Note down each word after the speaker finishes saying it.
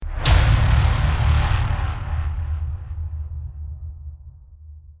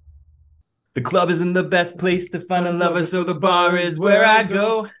The club isn't the best place to find a lover, so the bar is where I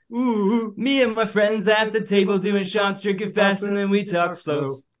go. Ooh, me and my friends at the table doing shots, drinking fast, and then we talk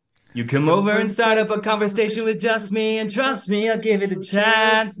slow. You come over and start up a conversation with just me, and trust me, I'll give it a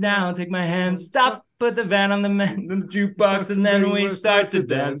chance. Now take my hand, stop, put the van on the jukebox, and then we start to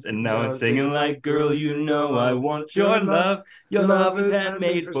dance. And now it's singing like, girl, you know I want your love. Your love is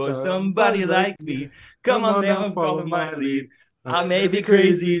handmade for somebody like me. Come on now, follow my lead. I may be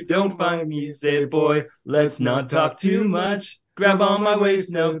crazy, don't find me. Say, boy, let's not talk too much. Grab on my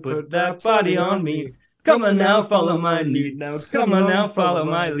waist now, put that body on me. Come on now, follow my lead. Now, come on now, follow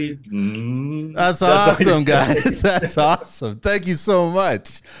my lead. That's awesome, guys. That's awesome. Thank you so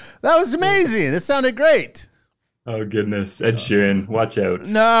much. That was amazing. It sounded great. Oh, goodness. Ed Sheeran, watch out.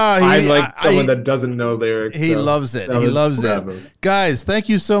 No, I'm like someone that doesn't know lyrics. He loves it. He loves it. Guys, thank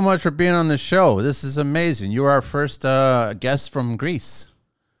you so much for being on the show. This is amazing. You are our first guest from Greece.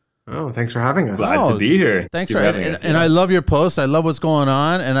 Oh, thanks for having us. Glad to be here. Thanks for having us. And I love your posts. I love what's going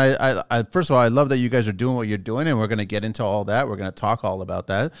on. And I first of all, I love that you guys are doing what you're doing, and we're going to get into all that. We're going to talk all about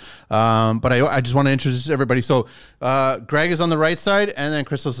that. But I just want to introduce everybody. So Greg is on the right side, and then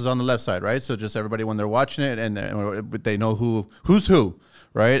Christos is on the left side, right? So just everybody when they're watching it, and they know who's who.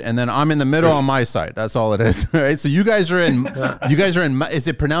 Right, and then I'm in the middle on my side. That's all it is. Right. So you guys are in. Is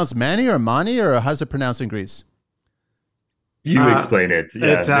it pronounced Mani or Mani, or how's it pronounced in Greece? You explain it.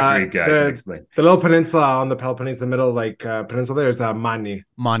 Yeah, the Greek guy can explain. The little peninsula on the Peloponnese, the middle peninsula there is Mani.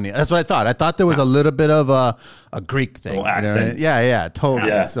 Mani. That's what I thought. I thought there was a little bit of a Greek thing. Oh, accent. You know? Yeah,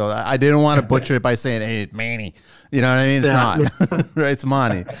 totally. Yeah. So I didn't want to butcher it by saying, hey, Mani. You know what I mean? It's not. Right, it's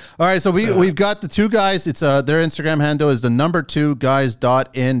Mani. All right, so we've got the two guys. It's their Instagram handle is the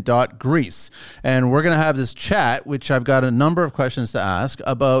 #2guys.in.greece. And we're going to have this chat, which I've got a number of questions to ask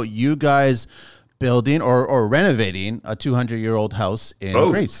about you guys building or renovating a 200-year-old house in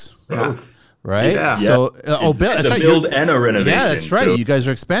Greece. Both. Right? Yeah. So, it's a build and a renovation. Yeah, that's right. So. You guys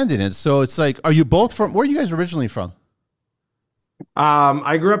are expanding it. So it's like, are you both from, where are you guys originally from?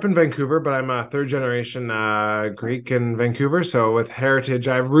 I grew up in Vancouver, but I'm a third generation Greek in Vancouver. So with heritage,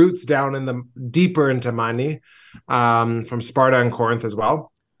 I have roots down in the deeper into Mani, from Sparta and Corinth as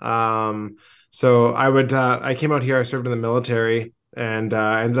well. So I came out here, I served in the military, and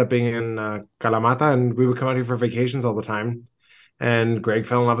I ended up being in Kalamata, and we would come out here for vacations all the time. And Greg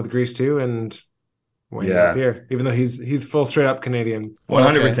fell in love with Greece too, and went up here, even though he's full straight up Canadian.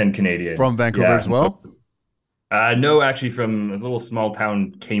 100% Canadian. From Vancouver as well? No, actually from a little small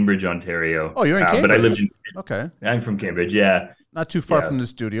town, Cambridge, Ontario. Oh, you're in Cambridge? But I lived in... Okay. I'm from Cambridge, yeah. Not too far from the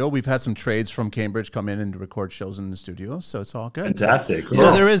studio. We've had some trades from Cambridge come in and record shows in the studio, so it's all good. Fantastic. So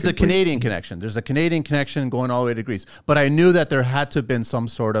there is the Canadian connection. There's a Canadian connection going all the way to Greece. But I knew that there had to have been some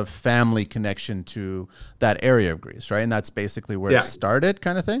sort of family connection to that area of Greece, right? And that's basically where it started,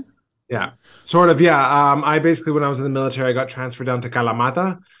 kind of thing? Yeah, sort of, yeah. I basically, when I was in the military, I got transferred down to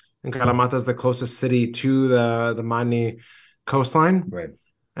Kalamata. And Kalamata is the closest city to the Mani coastline. Right.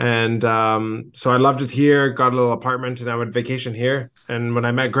 And so I loved it here, got a little apartment, and I would vacation here. And when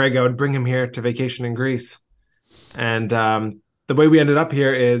I met Greg, I would bring him here to vacation in Greece. And the way we ended up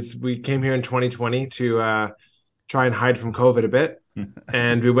here is we came here in 2020 to try and hide from COVID a bit.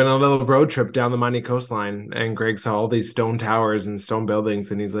 And we went on a little road trip down the Mani coastline. And Greg saw all these stone towers and stone buildings.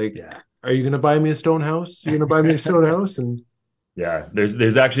 And he's like, are you going to buy me a stone house? You're going to buy me a stone house? And yeah,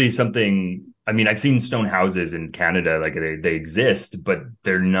 there's actually something. I mean, I've seen stone houses in Canada, like they exist, but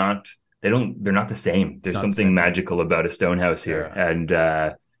they're not the same. There's something magical about a stone house here, and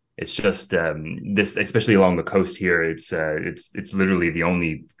it's just this, especially along the coast here. It's literally the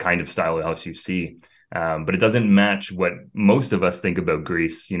only kind of style of house you see, but it doesn't match what most of us think about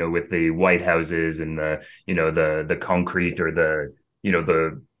Greece. You know, with the white houses and the concrete or the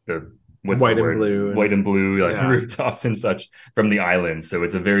white and blue rooftops and such from the island. So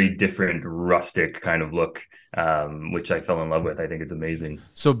it's a very different rustic kind of look, which I fell in love with. I think it's amazing.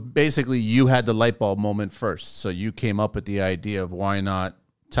 So basically you had the light bulb moment first. So you came up with the idea of why not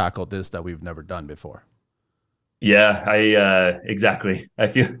tackle this that we've never done before. Yeah, exactly. I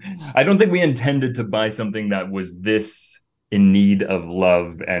don't think we intended to buy something that was this in need of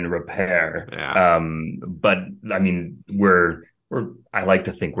love and repair. Yeah. But I mean, I like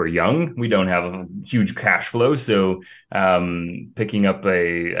to think we're young. We don't have a huge cash flow. So picking up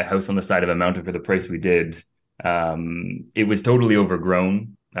a house on the side of a mountain for the price we did, it was totally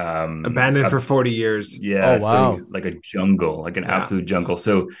overgrown. Abandoned for 40 years. Yeah. Oh, wow. So like a jungle, like an absolute jungle.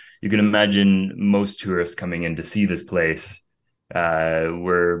 So you can imagine most tourists coming in to see this place.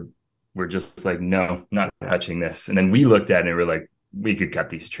 We're just like, no, not touching this. And then we looked at it and we're like, we could cut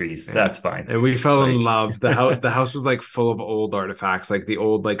these trees. That's fine. And we fell in Like- love. The house was like full of old artifacts, like the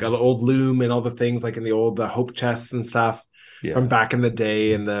old, like an old loom and all the things like in the old hope chests and stuff from back in the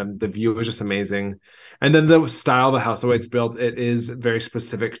day. And the view was just amazing. And then the style of the house, the way it's built, it is very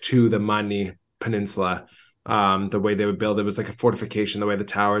specific to the Mani Peninsula. The way they would build it was like a fortification. The way the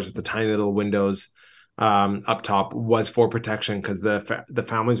towers with the tiny little windows up top was for protection, because the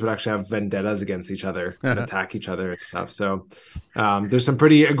families would actually have vendettas against each other and attack each other and stuff. So there's some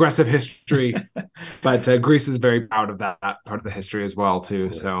pretty aggressive history, but Greece is very proud of that part of the history as well too.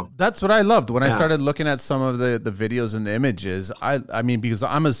 Yes. So that's what I loved when I started looking at some of the videos and the images. I mean, because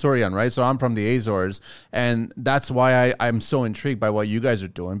I'm a Sorian, right? So I'm from the Azores, and that's why I'm so intrigued by what you guys are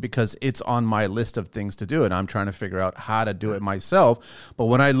doing, because it's on my list of things to do, and I'm trying to figure out how to do it myself. But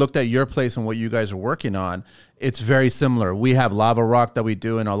when I looked at your place and what you guys are working on, it's very similar. We have lava rock that we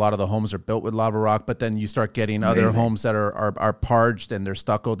do, and a lot of the homes are built with lava rock, but then you start getting other homes that are parged and they're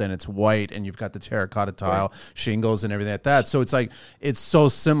stuccoed and it's white, and you've got the terracotta tile shingles and everything like that. So it's like, it's so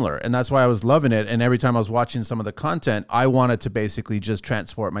similar, and that's why I was loving it. And every time I was watching some of the content, I wanted to basically just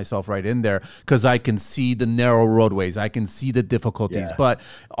transport myself right in there, because I can see the narrow roadways, I can see the difficulties. But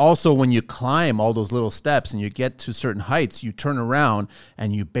also when you climb all those little steps and you get to certain heights, you turn around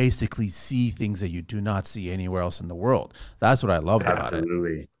and you basically see things that you do not see anywhere else in the world. That's what I loved about it.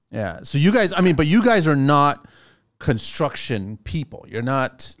 Absolutely. Yeah. So you guys, I mean, but you guys are not construction people. You're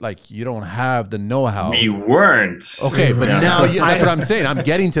not like, you don't have the know-how. We weren't. Okay, but now that's what I'm saying. I'm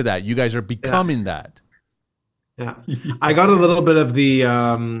getting to that. You guys are becoming that. Yeah. I got a little bit of the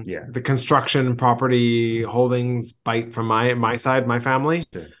construction property holdings bite from my side, my family.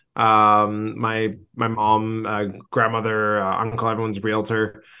 Sure. My mom, grandmother, uncle, everyone's a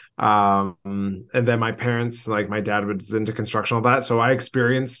realtor. And then my parents, like my dad was into construction, all that. So I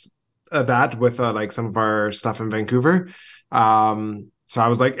experienced that with like some of our stuff in Vancouver. So I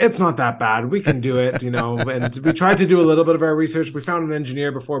was like, it's not that bad. We can do it, and we tried to do a little bit of our research. We found an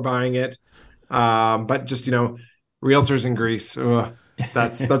engineer before buying it. But just, realtors in Greece,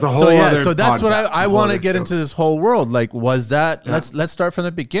 that's a whole other so that's podcast, what I want to get into this whole world. Like, was that, let's start from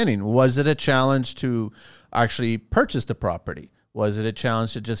the beginning. Was it a challenge to actually purchase the property? Was it a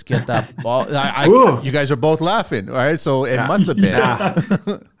challenge to just get that ball? You guys are both laughing, all right? So it must have been. Yeah.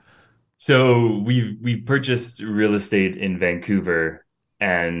 So we've purchased real estate in Vancouver,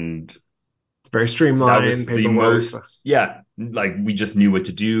 and it's very streamlined. That was the most, like we just knew what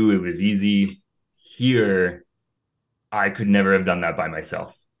to do. It was easy. Here, I could never have done that by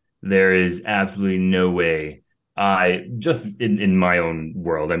myself. There is absolutely no way. I just in my own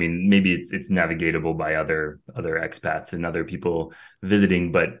world. I mean, maybe it's navigatable by other expats and other people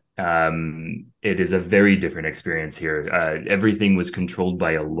visiting, but it is a very different experience here. Everything was controlled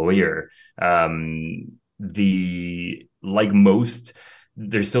by a lawyer. There's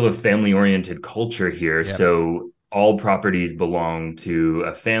still a family-oriented culture here, yep. So all properties belong to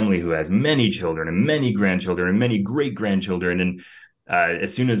a family who has many children and many grandchildren and many great-grandchildren, and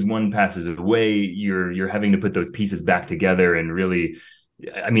as soon as one passes away, you're having to put those pieces back together. And really,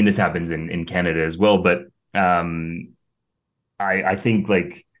 I mean, this happens in Canada as well. But I think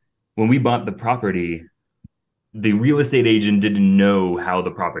like when we bought the property, the real estate agent didn't know how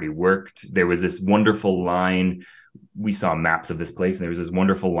the property worked. There was this wonderful line. We saw maps of this place, and there was this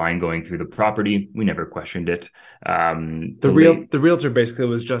wonderful line going through the property. We never questioned it. The realtor basically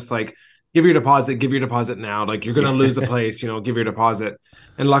was just like, give your deposit now. Like, you're going to lose the place, give your deposit.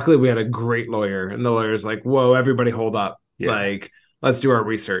 And luckily we had a great lawyer, and the lawyer's like, whoa, everybody hold up. Yeah. Like, let's do our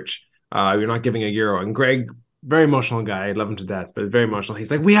research. You're not giving €1. And Greg, very emotional guy. I love him to death, but very emotional.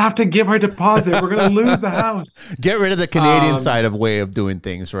 He's like, we have to give our deposit. We're going to lose the house. Get rid of the Canadian side of way of doing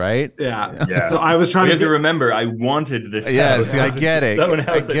things, right? Yeah. So I was trying to remember, I wanted this house. Yes, I get it.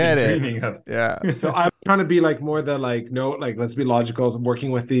 I get it. Dreaming of. Yeah. So I was trying to be like more the let's be logical, working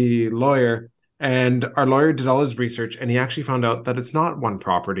with the lawyer. And our lawyer did all his research, and he actually found out that it's not one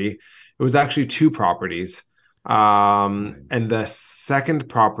property. It was actually 2 properties. And the second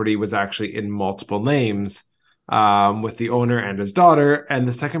property was actually in multiple names, with the owner and his daughter. And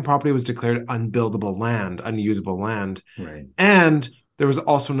the second property was declared unbuildable land, unusable land. Right. And there was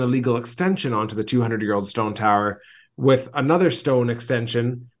also an illegal extension onto the 200-year-old stone tower with another stone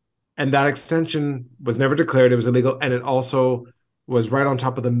extension. And that extension was never declared. It was illegal. And it also was right on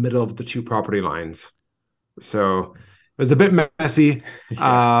top of the middle of the 2 property lines. So it was a bit messy.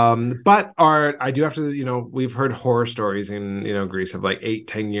 Yeah. But I do have to, we've heard horror stories in, Greece of like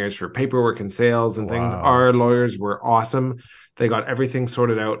 8-10 years for paperwork and sales and things. Our lawyers were awesome. They got everything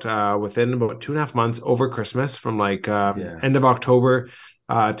sorted out within about 2.5 months over Christmas, from like end of October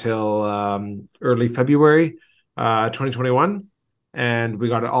till early February 2021. and we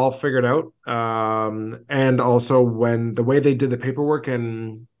got it all figured out. And also, when the way they did the paperwork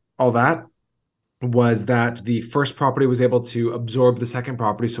and all that was that the first property was able to absorb the second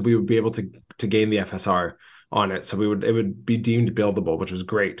property, so we would be able to gain the FSR on it. So it would be deemed buildable, which was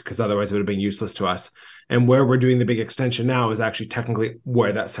great because otherwise it would have been useless to us. And where we're doing the big extension now is actually technically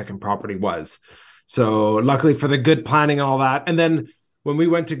where that second property was. So luckily for the good planning and all that. And then when we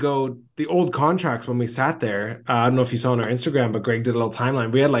went to go, the old contracts, when we sat there, I don't know if you saw on our Instagram, but Greg did a little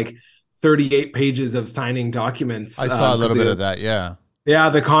timeline. We had like 38 pages of signing documents. I saw a little bit of that. Yeah. Yeah,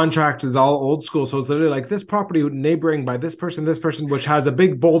 the contract is all old school. So it's literally like this property neighboring by this person, which has a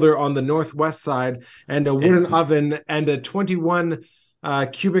big boulder on the northwest side and a wooden oven and a 21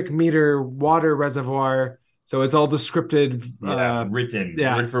 cubic meter water reservoir. So it's all descripted. Written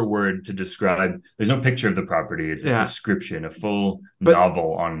word for word to describe. There's no picture of the property. It's a description, a full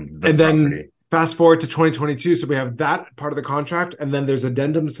novel on the property. Then fast forward to 2022. So we have that part of the contract. And then there's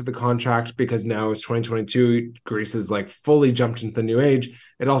addendums to the contract because now it's 2022. Greece is like fully jumped into the new age.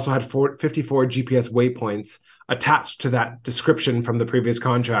 It also had 54 GPS waypoints attached to that description from the previous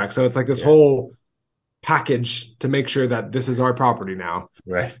contract. So it's like this whole package to make sure that this is our property now.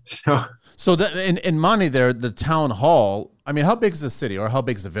 Right. So that in Mani there, the town hall, I mean, how big is the city or how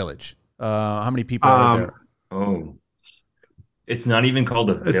big is the village? How many people are there? Oh, it's not even called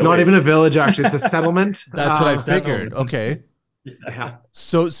a village. It's not even a village, actually. It's a settlement. That's what I figured. Okay. Yeah.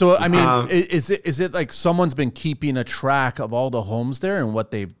 So I mean, is it like someone's been keeping a track of all the homes there and what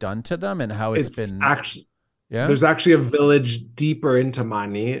they've done to them and how it's been actually. Yeah. There's actually a village deeper into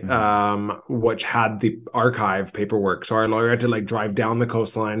Mani, which had the archive paperwork. So our lawyer had to like drive down the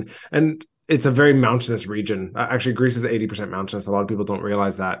coastline, and it's a very mountainous region. Actually, Greece is 80% mountainous. A lot of people don't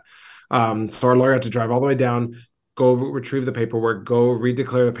realize that. So our lawyer had to drive all the way down, go retrieve the paperwork, go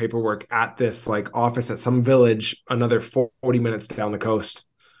redeclare the paperwork at this like office at some village, another 40 minutes down the coast,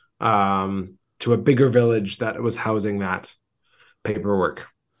 to a bigger village that was housing that paperwork.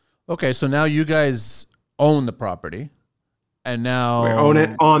 Okay, so now you guys own the property, and now we own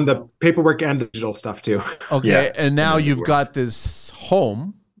it on the paperwork and digital stuff too. Okay, and now you've got this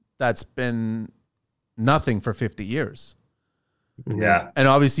home that's been nothing for 50 years. Yeah. And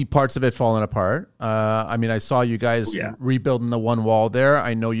obviously parts of it falling apart. I mean, I saw you guys rebuilding the one wall there.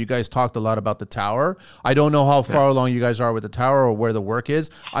 I know you guys talked a lot about the tower. I don't know how far along you guys are with the tower or where the work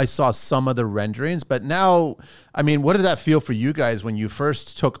is. I saw some of the renderings, but now, I mean, what did that feel for you guys when you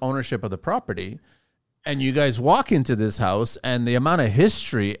first took ownership of the property and you guys walk into this house and the amount of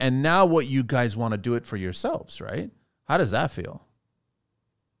history and now what you guys want to do it for yourselves, right? How does that feel?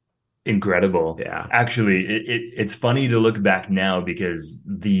 Incredible. Yeah. Actually, it's funny to look back now because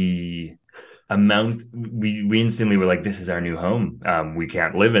the amount we instantly were like, this is our new home. We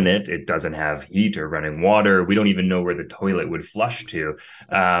can't live in it. It doesn't have heat or running water. We don't even know where the toilet would flush to.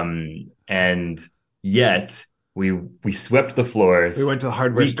 And yet we swept the floors. We went to the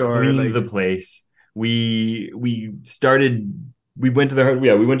hardware store. We cleaned the place. We went to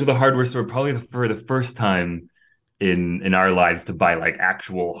the hardware store probably for the first time in our lives to buy like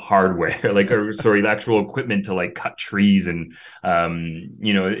actual hardware, actual equipment to like cut trees. And,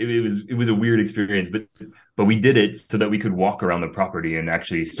 it was a weird experience, but we did it so that we could walk around the property and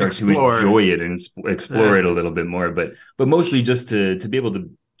actually start to enjoy it and explore it a little bit more. But mostly just to be able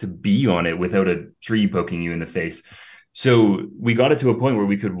to be on it without a tree poking you in the face. So we got it to a point where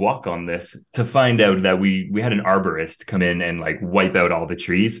we could walk on this to find out that we had an arborist come in and like wipe out all the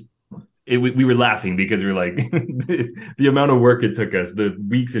trees. We were laughing because we were like the amount of work it took us, the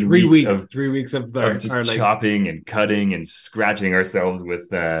weeks and 3 weeks of 3 weeks of chopping and cutting and scratching ourselves with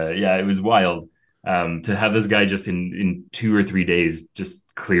it was wild to have this guy just in 2 or 3 days just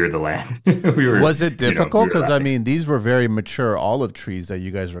clear the land. Was it difficult? Because I mean, these were very mature olive trees that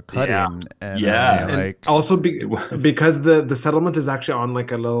you guys were cutting. And also because the settlement is actually on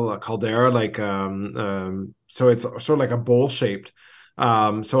like a little caldera, so it's sort of like a bowl shaped.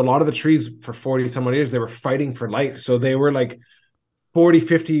 So a lot of the trees for 40 some odd years, they were fighting for light. So they were like 40,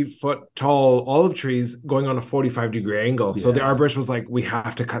 50 foot tall olive trees going on a 45-degree angle. So the arborist was like, we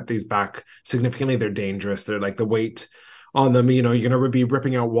have to cut these back significantly. They're dangerous. They're like the weight on them, you're going to be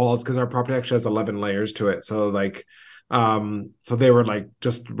ripping out walls because our property actually has 11 layers to it. So so they were like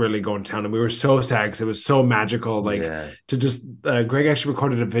just really going to town, and we were so sad because it was so magical. To just Greg actually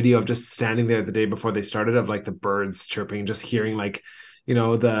recorded a video of just standing there the day before they started of like the birds chirping, just hearing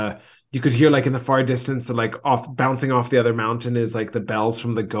you could hear like in the far distance, like bouncing off the other mountain is like the bells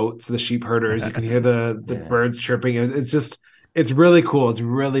from the goats, the sheep herders. You can hear the birds chirping. It's really cool. It's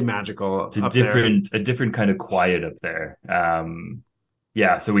really magical. It's a different kind of quiet up there.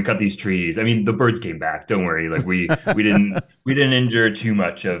 Yeah, so we cut these trees. I mean, the birds came back. Don't worry. Like we didn't injure too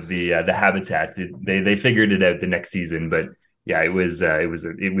much of the habitat. They figured it out the next season, but yeah,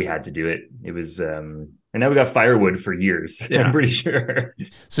 we had to do it. It was and now we got firewood for years. Yeah. I'm pretty sure.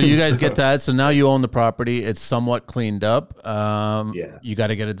 So you guys get that. So now you own the property. It's somewhat cleaned up. Yeah. You got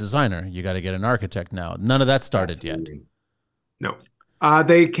to get a designer. You got to get an architect now. None of that started yet. No.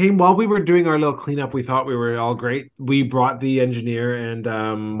 They came while we were doing our little cleanup. We thought we were all great. We brought the engineer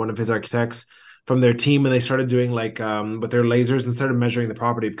and one of his architects from their team, and they started doing like with their lasers and started measuring the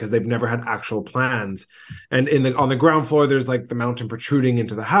property because they've never had actual plans. And on the ground floor, there's like the mountain protruding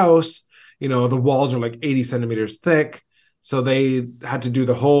into the house. You know, the walls are like 80 centimeters thick. So they had to do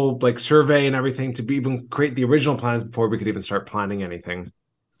the whole like survey and everything to even create the original plans before we could even start planning anything.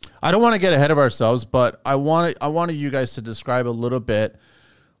 I don't want to get ahead of ourselves, but I wanted you guys to describe a little bit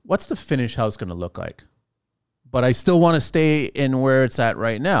what's the finished house going to look like. But I still want to stay in where it's at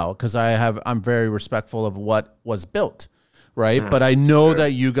right now because I'm very respectful of what was built, right? But I know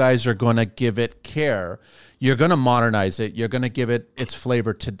that you guys are going to give it care. You're going to modernize it. You're going to give it its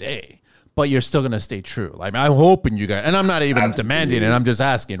flavor today. But you're still going to stay true. Like I'm hoping you guys, and I'm not even demanding it. I'm just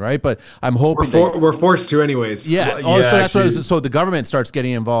asking, right? But I'm hoping we're forced to anyways. Yeah. Well, so that's what so the government starts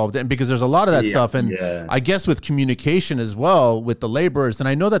getting involved, and because there's a lot of that stuff, and I guess with communication as well with the laborers. And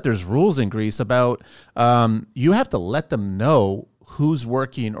I know that there's rules in Greece about you have to let them know who's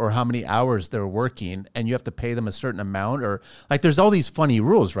working or how many hours they're working, and you have to pay them a certain amount, or like there's all these funny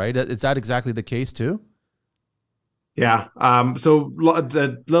rules, right? Is that exactly the case too? Yeah. So a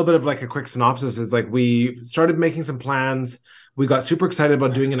little bit of like a quick synopsis is like we started making some plans. We got super excited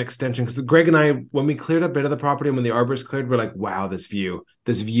about doing an extension because Greg and I, when we cleared a bit of the property and when the arborist cleared, we're like, wow, this view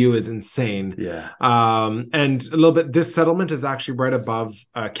is insane. Yeah. And a little bit, this settlement is actually right above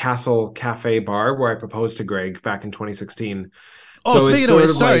Castle Cafe Bar where I proposed to Greg back in 2016. Oh, so speaking of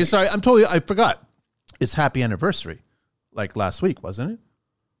which, sorry. I forgot. It's happy anniversary, like last week, wasn't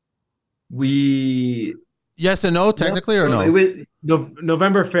it? Yes and no, technically, or no? It was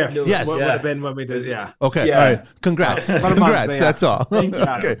November 5th. Yes. Would have been when we did, yeah. Okay, Yeah. all right. Congrats. Congrats, that's all. Thank you.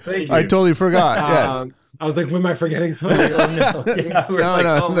 Okay. Thank you. I totally forgot, yes. I was like, when am I forgetting something? Oh, no. Yeah, we're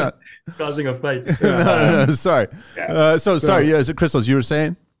No. causing a fight. No, sorry. Yeah. Sorry, yeah, Christos, you were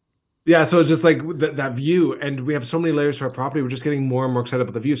saying? Yeah, so it's just like that view, and we have so many layers to our property. We're just getting more and more excited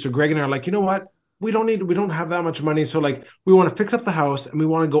about the view. So Greg and I are like, you know what? We don't have that much money. So like we want to fix up the house and we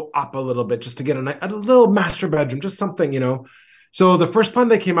want to go up a little bit just to get a little master bedroom, just something, you know. So the first plan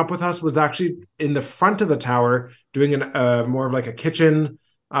they came up with us was actually in the front of the tower, doing more of like a kitchen,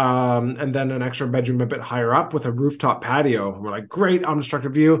 and then an extra bedroom a bit higher up with a rooftop patio. We're like, great,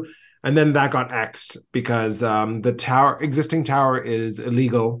 unobstructed view. And then that got X'd because the existing tower is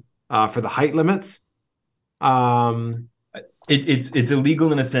illegal for the height limits. It's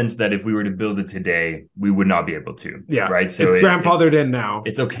illegal in a sense that if we were to build it today, we would not be able to. Yeah, right. So it's grandfathered in now.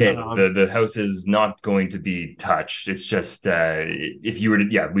 It's okay. The house is not going to be touched. It's just if you were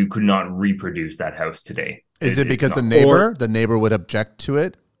to, we could not reproduce that house today. Is it because the neighbor would object to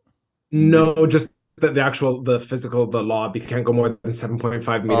it? No, just the law. You can't go more than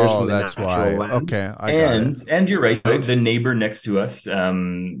 7.5 meters from the natural land. Okay, and you're right. The neighbor next to us,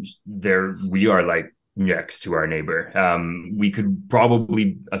 we are like next to our neighbor. We could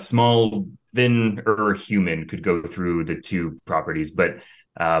probably a small thinner human could go through the two properties, but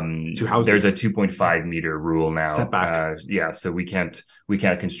two houses. There's a 2.5 meter rule now. Setback. So we can't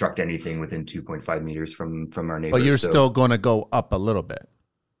construct anything within 2.5 meters from our neighbor. But you're still going to go up a little bit.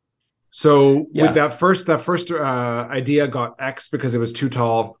 So with that first idea got X because it was too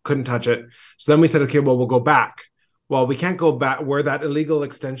tall, couldn't touch it. So then we said, okay, well, we'll go back. Well, we can't go back where that illegal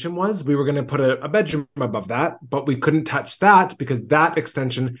extension was. We were going to put a bedroom above that, but we couldn't touch that because that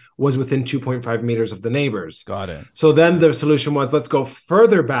extension was within 2.5 meters of the neighbors. Got it. So then the solution was, let's go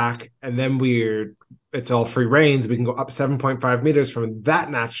further back, and then it's all free reigns. We can go up 7.5 meters from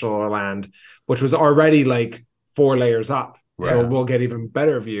that natural land, which was already like 4 layers up. Right. So we'll get even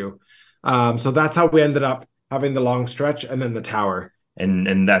better view. So that's how we ended up having the long stretch and then the tower.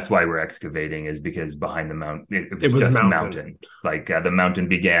 And that's why we're excavating, is because behind the mountain, it was just a mountain. Like the mountain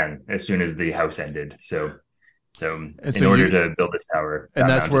began as soon as the house ended. So in order to build this tower, and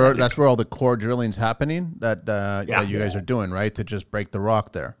that's where all the core drilling's happening that you guys are doing, right? To just break the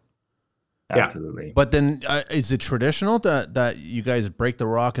rock there. Absolutely. Yeah. But then is it traditional that you guys break the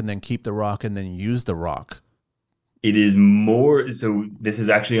rock and then keep the rock and then use the rock? It is more so. This is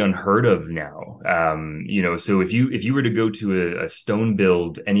actually unheard of now. So if you were to go to a stone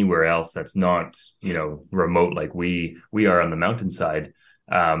build anywhere else that's not remote like we are on the mountainside,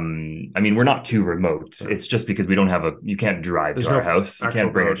 I mean, we're not too remote. It's just because we don't have you can't drive to our house. You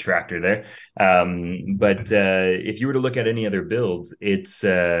can't bring a tractor there. But if you were to look at any other build, it's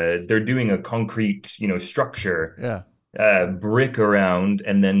they're doing a concrete, structure, brick around,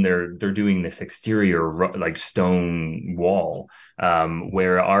 and then they're doing this exterior like stone wall,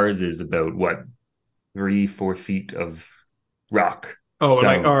 where ours is about 3-4 feet of rock. Oh,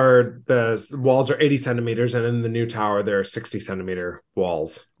 like the walls are 80 centimeters, and in the new tower there are 60-centimeter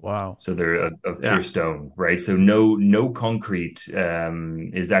walls. Wow! So they're of pure stone, right? So no concrete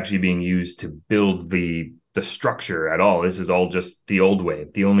is actually being used to build the structure at all. This is all just the old way,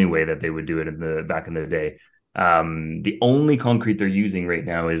 the only way that they would do it back in the day. The only concrete they're using right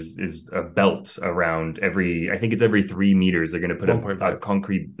now is a belt around I think it's every 3 meters. They're going to put a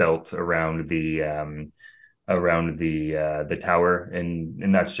concrete belt around the tower,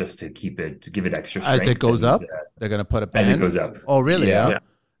 and that's just to give it extra strength. As it goes up, they're going to put a band. As it goes up. Oh, really? Yeah.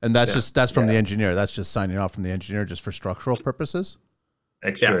 And that's from the engineer. That's just signing off from the engineer, just for structural purposes.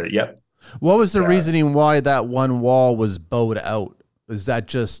 Extra. Yep. What was the reasoning why that one wall was bowed out? Is that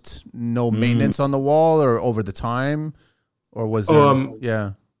just no maintenance on the wall, or over the time, or was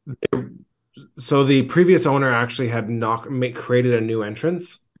there? So the previous owner actually had created a new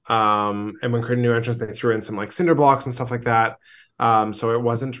entrance. And when creating a new entrance, they threw in some like cinder blocks and stuff like that. So it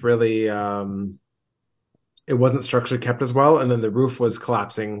wasn't really, it wasn't structurally kept as well. And then the roof was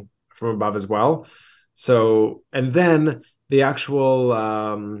collapsing from above as well. So, and then the actual,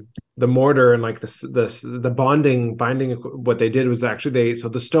 the mortar and like the binding, what they did was actually so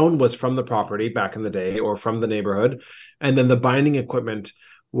the stone was from the property back in the day, or from the neighborhood. And then the binding equipment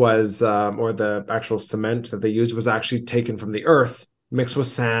was, or the actual cement that they used was actually taken from the earth, mixed with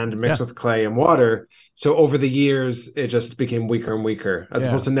sand, mixed with clay and water. So over the years, it just became weaker and weaker, as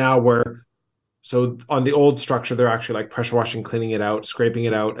opposed to now so on the old structure, they're actually like pressure washing, cleaning it out, scraping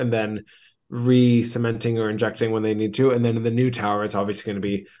it out, and then re-cementing or injecting when they need to. And then in the new tower, it's obviously going to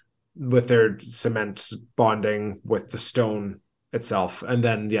be with their cement bonding with the stone itself. And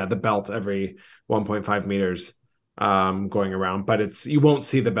then, the belt every 1.5 meters going around. But you won't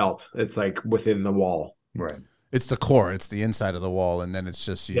see the belt. It's like within the wall. Right. It's the core. It's the inside of the wall, and then it's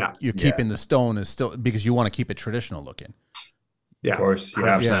just you're keeping the stone is still, because you want to keep it traditional looking. Yeah, of course.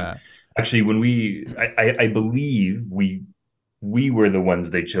 Yeah. Actually, when I believe we were the ones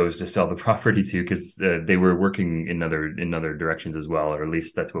they chose to sell the property to, because they were working in other directions as well, or at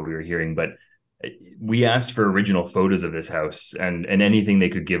least that's what we were hearing. But we asked for original photos of this house and anything they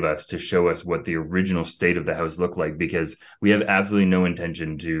could give us to show us what the original state of the house looked like, because we have absolutely no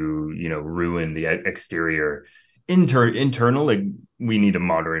intention to ruin the exterior. Internal, like, we need a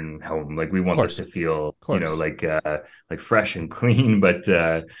modern home. Like, we want this to feel like fresh and clean, but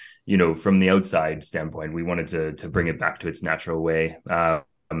from the outside standpoint, we wanted to bring it back to its natural way.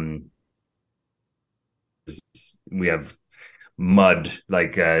 We have mud,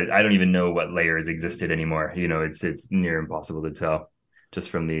 like I don't even know what layers existed anymore. It's near impossible to tell, just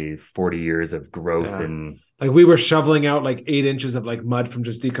from the 40 years of growth. And like, we were shoveling out like 8 inches of like mud from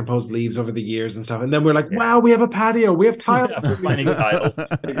just decomposed leaves over the years and stuff, and then we're like, wow, we have a patio, we have tiles. We're finding tiles.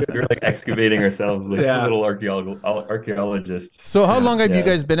 We're like excavating ourselves like little archaeologists. So how long have you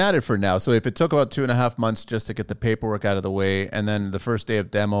guys been at it for now? So if it took about 2.5 months just to get the paperwork out of the way, and then the first day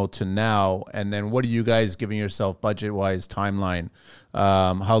of demo to now, and then what are you guys giving yourself budget wise, timeline?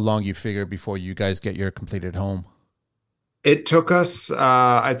 How long you figure before you guys get your completed home? It took us,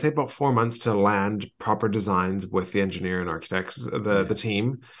 I'd say, about 4 months to land proper designs with the engineer and architects, the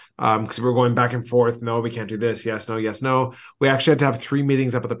team, because we were going back and forth. No, we can't do this. Yes, no, yes, no. We actually had to have 3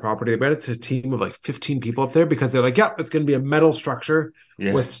 meetings up at the property. We had a team of like 15 people up there, because they're like, it's going to be a metal structure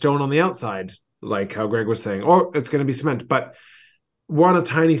with stone on the outside, like how Greg was saying, or it's going to be cement. But we're on a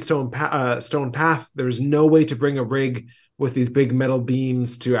tiny stone path. There's no way to bring a rig with these big metal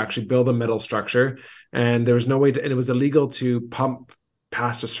beams to actually build a metal structure. And there was no way and it was illegal to pump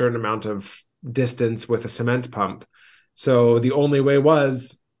past a certain amount of distance with a cement pump. So the only way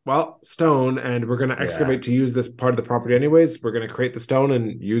was, stone, and we're going to excavate to use this part of the property anyways. We're going to create the stone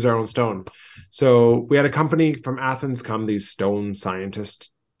and use our own stone. So we had a company from Athens come, these stone scientist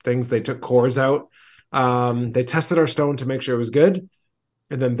things. They took cores out. They tested our stone to make sure it was good.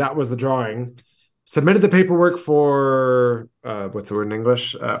 And then that was the drawing. Submitted the paperwork for what's the word in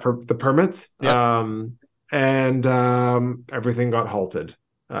English, for the permits, and everything got halted.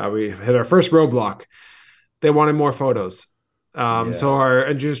 We hit our first roadblock. They wanted more photos, so our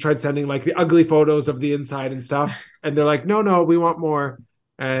engineers tried sending like the ugly photos of the inside and stuff, and they're like, no, we want more,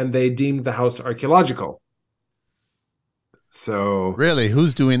 and they deemed the house archaeological. So really,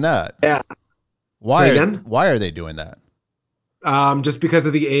 who's doing that? Yeah. Why are they doing that? just because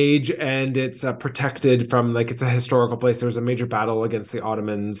of the age, and it's protected from, like, it's a historical place. There was a major battle against the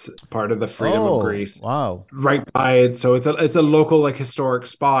Ottomans, part of the freedom of Greece, wow. right by it. So it's a local, like, historic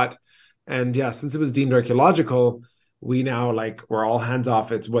spot. And yeah, since it was deemed archaeological, we now, like, we're all hands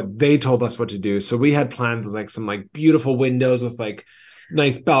off. It's what they told us what to do. So we had planned like some like beautiful windows with like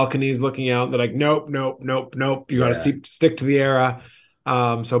nice balconies looking out. They're like, nope, nope, nope, nope. You got to stick to the era.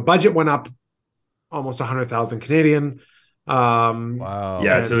 So budget went up almost 100,000 Canadian. Wow.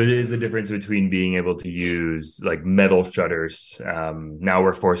 Yeah, so it is the difference between being able to use like metal shutters. Now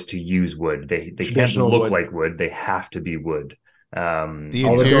we're forced to use wood. They can't look like wood. They have to be wood. The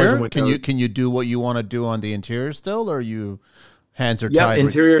interior, can you do what you want to do on the interior still, or you hands are tied? Yeah,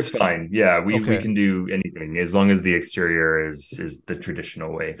 interior is fine. Yeah, we can do anything as long as the exterior is the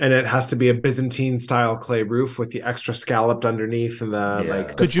traditional way. And it has to be a Byzantine style clay roof with the extra scalloped underneath and the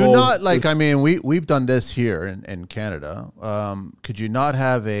like. Could you not, like, I mean, we've done this here in Canada. Could you not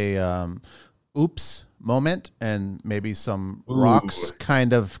have a oops moment and maybe some rocks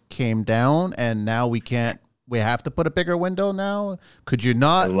kind of came down and now we have to put a bigger window now? Could you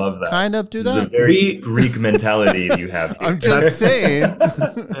not kind of do that? It's a very Greek mentality you have here. I'm just saying.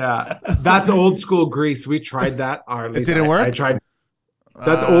 Yeah, that's old school Greece. We tried that. Or at least it didn't work? I tried.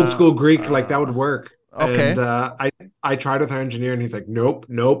 That's old school Greek. Like, that would work. Okay. And I tried with our engineer, and he's like, nope,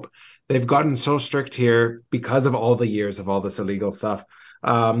 nope. They've gotten so strict here because of all the years of all this illegal stuff,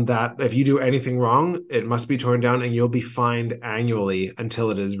 that if you do anything wrong, it must be torn down, and you'll be fined annually until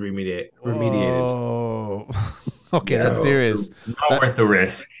it is remediated. Oh, okay, that's serious. Not worth the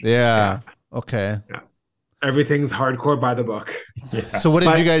risk. Yeah. Okay. Yeah. Everything's hardcore by the book. Yeah. So what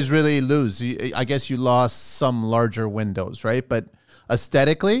did you guys really lose? I guess you lost some larger windows, right? But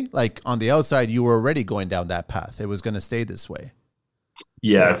aesthetically, like on the outside, you were already going down that path. It was going to stay this way.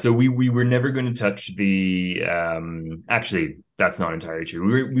 Yeah, so we were never going to touch the actually that's not entirely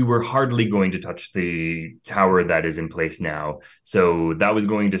true. We were hardly going to touch the tower that is in place now. So that was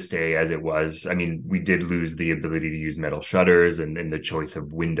going to stay as it was. I mean, we did lose the ability to use metal shutters and the choice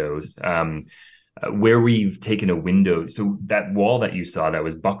of windows. Where we've taken a window, so that wall that you saw that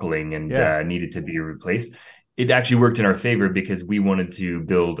was buckling and needed to be replaced, it actually worked in our favor because we wanted to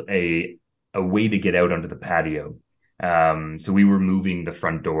build a way to get out onto the patio. So we were moving the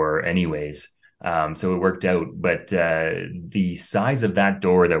front door anyways. So it worked out, but the size of that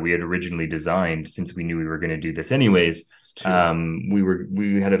door that we had originally designed, since we knew we were going to do this anyways,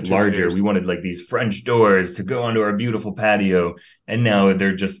 we had it larger. We wanted like these French doors to go onto our beautiful patio, and now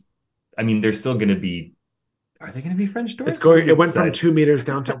they're just, I mean, they're still going to be. Are they going to be French doors? It went from 2 meters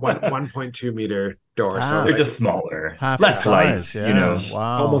down to 1.2 meter doors. So they're just smaller, less light, yeah. you know.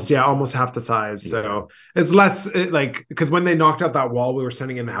 Wow. Almost half the size. So it's less like, because when they knocked out that wall, we were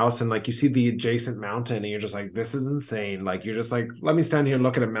standing in the house and like you see the adjacent mountain and you're just like, this is insane. Like, you're just like, let me stand here and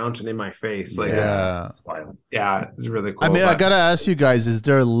look at a mountain in my face. Like, it's wild. Yeah, it's really cool. I mean, I gotta ask you guys, is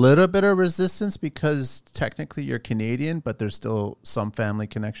there a little bit of resistance because technically you're Canadian, but there's still some family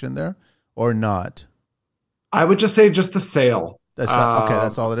connection there, or not? I would just say just the sale. That's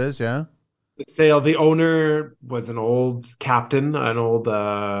all it is. Yeah. The sale. The owner was an old captain,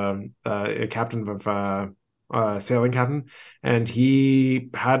 captain of sailing captain, and he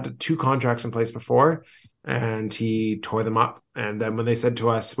had 2 contracts in place before, and he tore them up. And then when they said to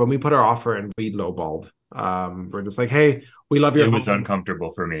us, when we put our offer in, we lowballed. We're just like, hey, we love your home. It was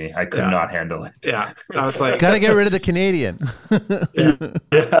uncomfortable for me. I could not handle it. Yeah. I was like, gotta get rid of the Canadian.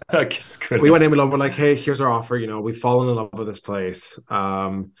 We went in, we're like, hey, here's our offer. You know, we've fallen in love with this place.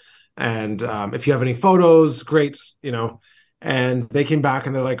 And if you have any photos, great, you know. And they came back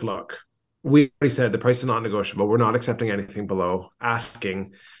and they're like, look, we already said the price is not negotiable. We're not accepting anything below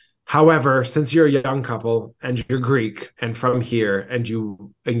asking. However, since you're a young couple and you're Greek and from here and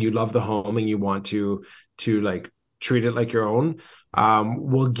you love the home and you want to like treat it like your own,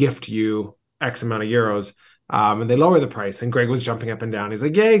 we'll gift you X amount of euros. And they lower the price, and Greg was jumping up and down. He's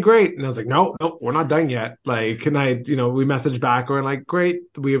like, yay, great. And I was like, no, we're not done yet. Like, and we messaged back. We're like, great,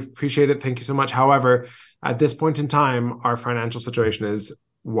 we appreciate it. Thank you so much. However, at this point in time, our financial situation is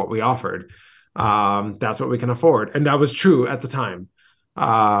what we offered. That's what we can afford. And that was true at the time.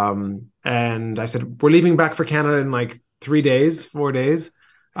 And I said, we're leaving back for Canada in like 4 days.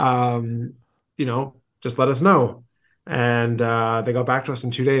 Just let us know. And they got back to us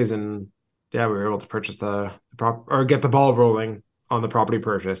in 2 days, and we were able to purchase get the ball rolling on the property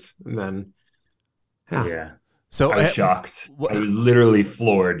purchase. And then, so I was shocked. I was literally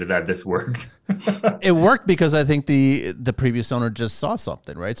floored that this worked. It worked because I think the previous owner just saw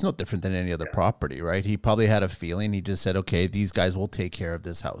something, right? It's no different than any other property, right? He probably had a feeling. He just said, okay, these guys will take care of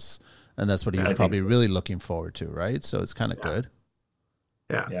this house. And that's what he was probably really looking forward to, right? So it's kind of good.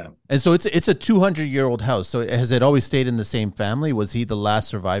 Yeah. And so it's a 200-year-old house. So has it always stayed in the same family? Was he the last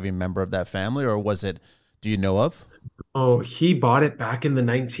surviving member of that family, or was it, do you know of? Oh, he bought it back in the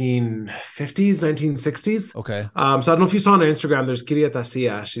 1950s, 1960s. Okay. So I don't know if you saw on our Instagram, there's Kiria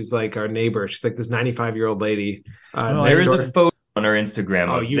Tasia. She's like our neighbor. She's like this 95-year-old lady. There is a photo on our Instagram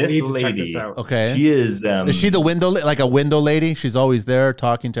of you this need to lady. check this out. Okay. She is... is she the window, like a window lady? She's always there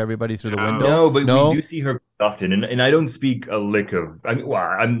talking to everybody through the window? No, but we do see her often. And I don't speak a lick of...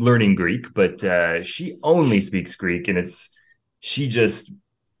 I'm learning Greek, but she only speaks Greek. And she just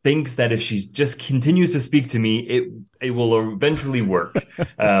thinks that if she just continues to speak to me, it will eventually work.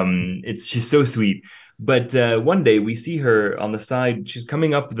 She's so sweet. But one day we see her on the side. She's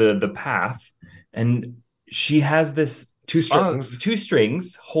coming up the path, and she has this two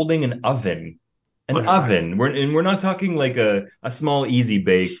strings holding an oven. We're not talking like a small easy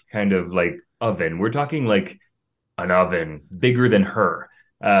bake kind of like oven. We're talking like an oven bigger than her.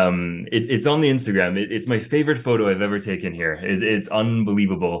 It's on the Instagram. It's my favorite photo I've ever taken here. It's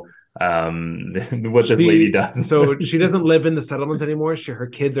unbelievable what this lady does. So she doesn't live in the settlement anymore. Her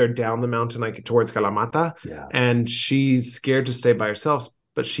kids are down the mountain, like towards Kalamata, and she's scared to stay by herself.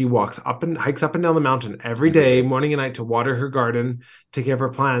 But she hikes up and down the mountain every day, morning and night, to water her garden, take care of her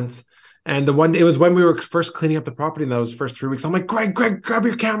plants. And it was when we were first cleaning up the property in those first 3 weeks. I'm like, Greg, grab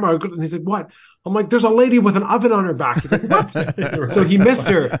your camera. And he's like, what? I'm like, there's a lady with an oven on her back. He's like, what? Right. So he missed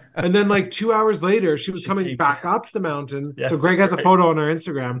her. And then like 2 hours later, she was coming back up the mountain. Yes, so Greg has a photo on our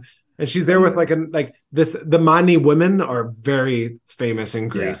Instagram. And she's there with the Mani women are very famous in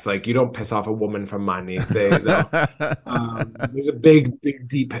Greece. Yeah. Like, you don't piss off a woman from Mani. There's a big,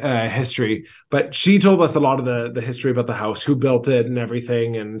 deep history. But she told us a lot of the history about the house, who built it and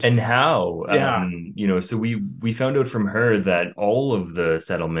everything. And how, so we found out from her that all of the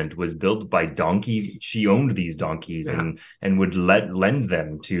settlement was built by donkey. She owned these donkeys and would lend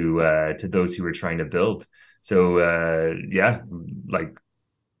them to those who were trying to build. So,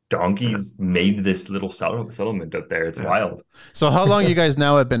 donkeys made this little settlement up there. It's wild. So how long you guys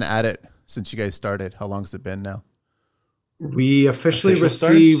now have been at it since you guys started? How long's it been now? We officially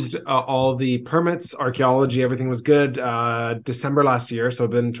received all the permits, archaeology, everything was good. December last year, so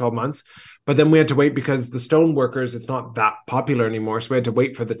it's been 12 months. But then we had to wait because the stone workers, it's not that popular anymore. So we had to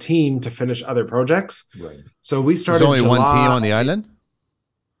wait for the team to finish other projects. Right. So we started. There's only one team on the island?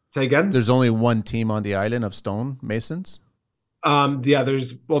 Say again? There's only one team on the island of stone masons?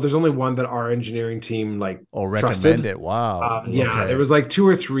 There's only one that our engineering team recommend trusted. It. Wow. There was like 2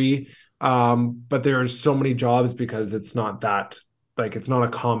 or 3, but there are so many jobs because it's not that it's not a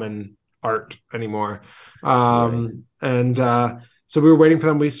common art anymore. And so we were waiting for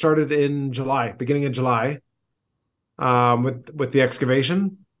them. We started in beginning of July, with the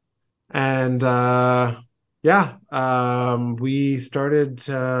excavation, and we started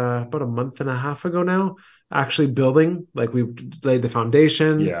about a month and a half ago now. Actually building, we laid the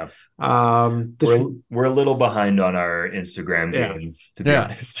foundation. We're a little behind on our Instagram game, to be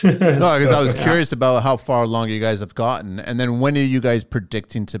honest. No, because I was curious about how far along you guys have gotten, and then when are you guys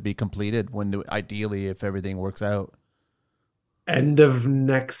predicting to be completed? Ideally, if everything works out, end of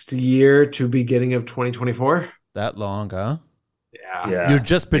next year to beginning of 2024. That long, huh? Yeah. You're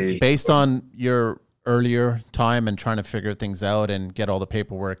just based on your earlier time and trying to figure things out and get all the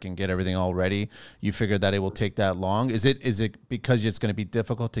paperwork and get everything all ready. You figured that it will take that long. Is it because it's going to be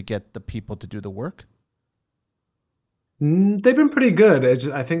difficult to get the people to do the work? They've been pretty good.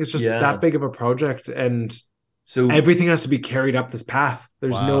 I think it's just that big of a project, and so everything has to be carried up this path.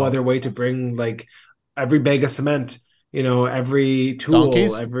 There's no other way to bring every bag of cement, every tool.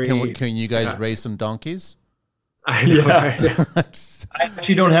 Donkeys? Can you guys raise some donkeys? I know. Yeah. I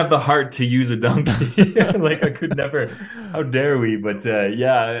actually don't have the heart to use a donkey. I could never. How dare we? But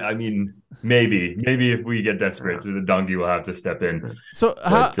I mean, maybe if we get desperate, the donkey will have to step in. So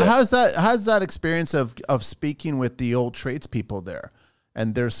how's that experience of speaking with the old tradespeople there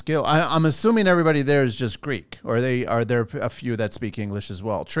and their skill? I'm assuming everybody there is just Greek, or are there a few that speak English as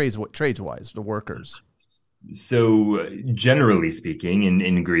well? Trades wise, the workers. So generally speaking,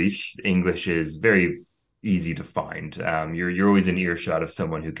 in Greece, English is very easy to find. You're always in earshot of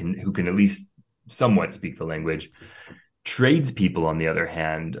someone who can at least somewhat speak the language. Tradespeople, on the other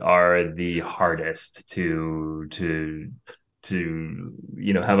hand, are the hardest to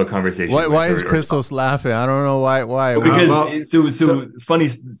have a conversation. Why is Christos laughing? I don't know why. Because so funny.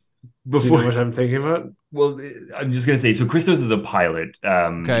 Before, do you know what I'm thinking about? Well, I'm just gonna say. So Christos is a pilot.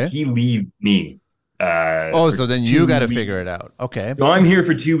 Okay. He leave me. So then you got to figure it out. Okay. So I'm here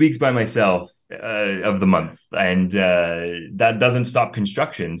for 2 weeks by myself. of the month, and that doesn't stop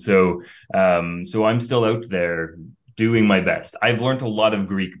construction. So I'm still out there doing my best. I've learned a lot of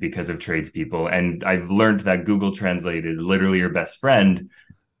Greek because of tradespeople, and I've learned that Google Translate is literally your best friend,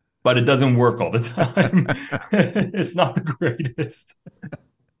 but it doesn't work all the time. It's not the greatest.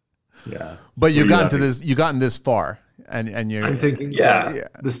 Yeah. But you've gotten this far. And you're, I'm thinking,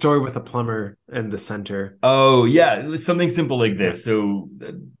 the story with the plumber and the center. Oh yeah, something simple like this. So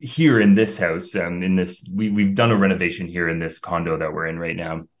here in this house, we've done a renovation here in this condo that we're in right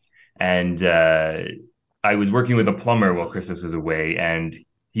now, and I was working with a plumber while Christos was away, and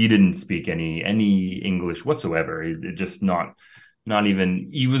he didn't speak any English whatsoever. It just not even.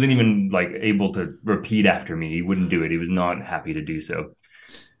 He wasn't even like able to repeat after me. He wouldn't do it. He was not happy to do so.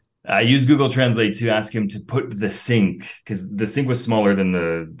 I used Google Translate to ask him to put the sink, because the sink was smaller than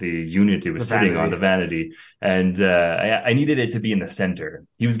the unit it was sitting on, the vanity. And I needed it to be in the center.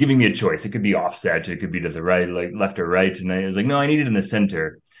 He was giving me a choice. It could be offset. It could be to the right, like left or right. And I was like, no, I need it in the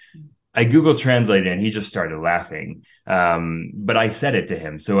center. I Google Translated and he just started laughing. But I said it to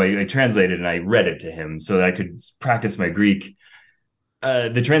him. So I translated and I read it to him so that I could practice my Greek.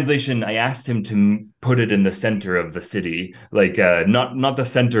 The translation, I asked him to put it in the center of the city, like not the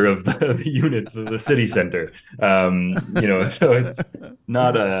center of the unit, the city center. So it's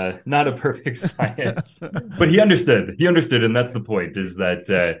not a perfect science, but he understood, and that's the point. Is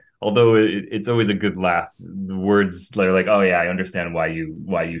that although it's always a good laugh, the words are like, oh yeah, I understand why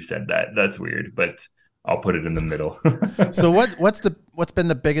you said that. That's weird, but I'll put it in the middle. So what's been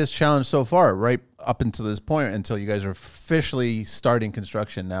the biggest challenge so far, right up until this point, until you guys are officially starting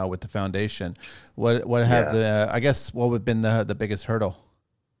construction now with the foundation? What would have been the biggest hurdle?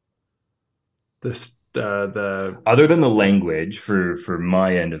 The other than the language for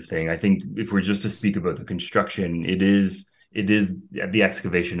my end of thing, I think if we're just to speak about the construction, it is the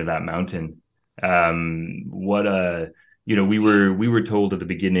excavation of that mountain. We were told at the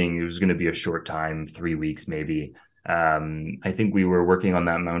beginning it was going to be a short time, 3 weeks maybe. I think we were working on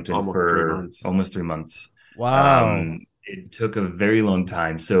that mountain for almost 3 months. Wow. It took a very long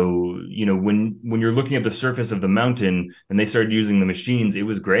time. So, when you're looking at the surface of the mountain and they started using the machines, it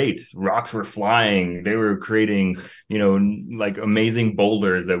was great. Rocks were flying. They were creating, like amazing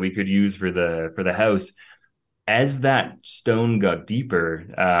boulders that we could use for the house. As that stone got deeper,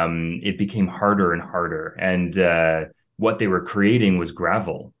 it became harder and harder. And what they were creating was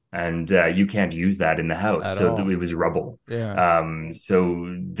gravel. And you can't use that in the house. So it was rubble. Yeah.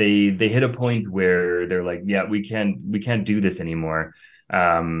 So they hit a point where they're like, yeah, we can't do this anymore.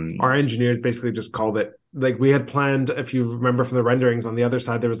 Our engineers basically just called it, like we had planned, if you remember from the renderings, on the other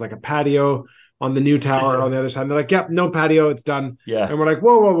side, there was like a patio on the new tower on the other side. And they're like, yep, no patio, it's done. Yeah. And we're like,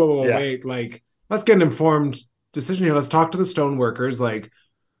 whoa, wait, like, let's get an informed decision here. Let's talk to the stone workers. Like,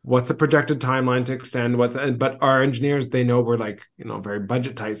 what's the projected timeline to extend? But our engineers, they know we're like, very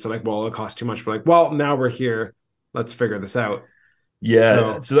budget tight. So like, well, it'll cost too much. We're like, well, now we're here. Let's figure this out.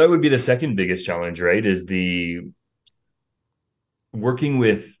 Yeah. So that would be the second biggest challenge, right? Is the working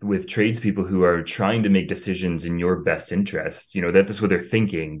with tradespeople who are trying to make decisions in your best interest. That's what they're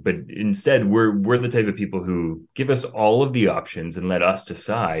thinking. But instead, we're the type of people who give us all of the options and let us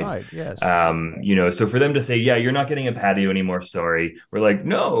decide. Yes. So for them to say, yeah, you're not getting a patio anymore, sorry. We're like,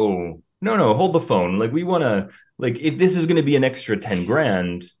 no, hold the phone. Like, we want to, like, if this is going to be an extra 10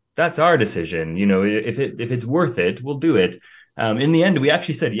 grand, that's our decision. If it's worth it, we'll do it. In the end, we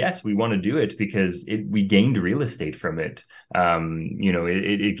actually said, yes, we want to do it because we gained real estate from it.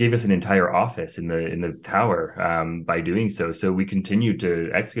 It gave us an entire office in the tower by doing so. So we continued to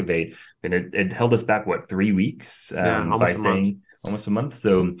excavate, and it held us back, 3 weeks almost a month.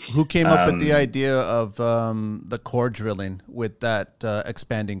 So who came up with the idea of the core drilling with that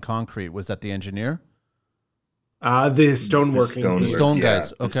expanding concrete? Was that the engineer? The stoneworking. The stone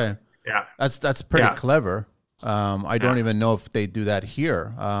guys. Okay. Yeah. That's pretty clever. I don't even know if they do that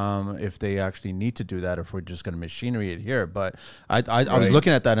here, if they actually need to do that, if we're just going to machinery it here. But I was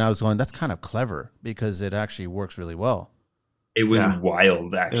looking at that and I was going, that's kind of clever because it actually works really well. It was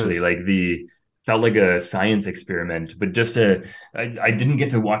wild, actually. Felt like a science experiment, but just I didn't get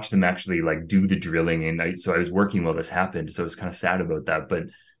to watch them actually like do the drilling. And so I was working while this happened. So I was kind of sad about that, but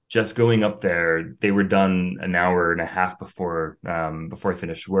just going up there, they were done an hour and a half before I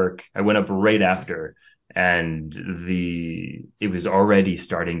finished work. I went up right after, and it was already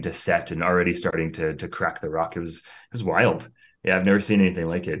starting to set and already starting to crack the rock. It was wild. Yeah, I've never seen anything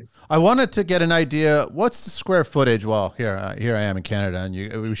like it. I wanted to get an idea. What's the square footage? Well, here I am in Canada, and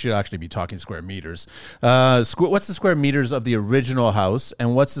we should actually be talking square meters. What's the square meters of the original house,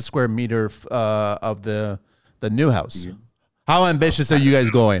 and what's the square meter of the new house? How ambitious are you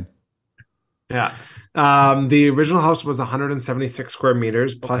guys going? Yeah. The original house was 176 square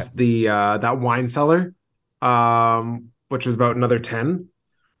meters plus the that wine cellar, which was about another 10.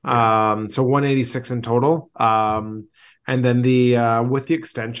 So 186 in total. And then the with the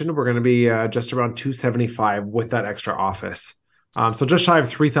extension, we're going to be just around 275 with that extra office. So just shy of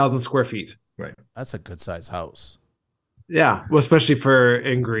 3,000 square feet. Right. That's a good size house. Yeah, well, especially for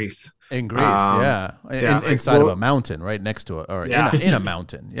in Greece. In Greece, yeah. Inside of a mountain, right next to it, or in a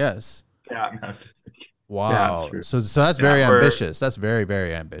mountain. Yes. Yeah. Wow. Yeah, so that's very ambitious. That's very,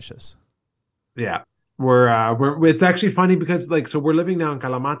 very ambitious. Yeah. We're it's actually funny because so we're living now in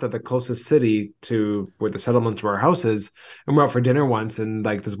Kalamata, the closest city to where the settlement to our house is, and we're out for dinner once, and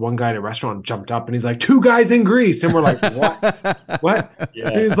this one guy at a restaurant jumped up and he's like, 2 guys in Greece, and we're like, what? Yeah.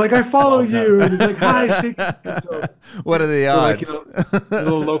 And he's like, I follow you, and he's like, hi. So, what are the odds?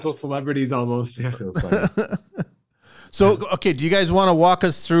 Little local celebrities almost. Yeah. So funny. So, okay, do you guys want to walk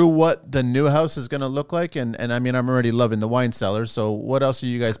us through what the new house is going to look like? And I mean, I'm already loving the wine cellar. So what else are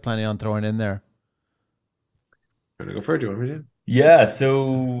you guys planning on throwing in there? I'm going to go for it. Do you want me to? Yeah.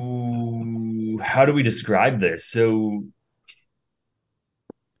 So how do we describe this? So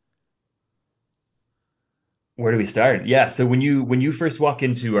where do we start? Yeah. So when you first walk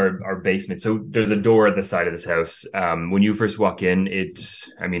into our basement, so there's a door at the side of this house. When you first walk in, it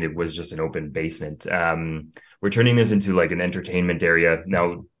was just an open basement. We're turning this into an entertainment area.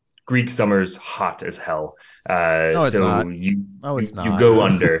 Now, Greek summer's hot as hell. No, it's not. It's not.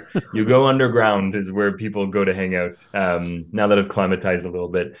 You go underground is where people go to hang out. Now that I've climatized a little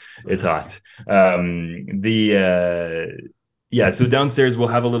bit, it's hot. So downstairs we'll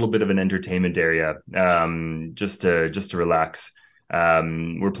have a little bit of an entertainment area, just to relax.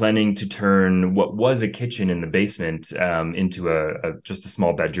 We're planning to turn what was a kitchen in the basement into just a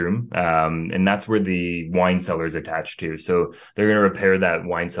small bedroom, and that's where the wine cellar is attached to. So they're going to repair that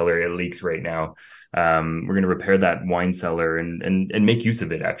wine cellar. It leaks right now. We're going to repair that wine cellar and make use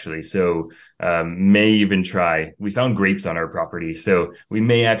of it, actually. So may even try. We found grapes on our property, so we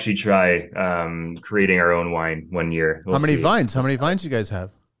may actually try creating our own wine one year. How many vines? How many vines do you guys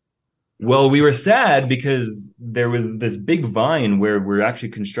have? Well, we were sad because there was this big vine where we're actually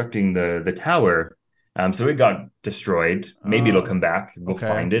constructing the tower. So it got destroyed. Maybe it'll come back. We'll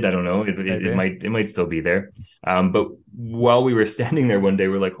find it. I don't know. It might still be there. But while we were standing there one day,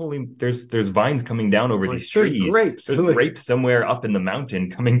 we're like, holy, there's vines coming down over these trees. Grapes. There's grapes somewhere up in the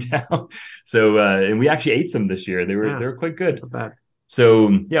mountain coming down. So and we actually ate some this year. They were quite good. Not bad. So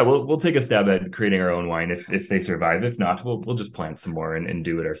yeah, we'll take a stab at creating our own wine if they survive. If not, we'll just plant some more and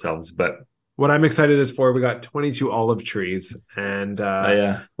do it ourselves. But what I'm excited is we got 22 olive trees, and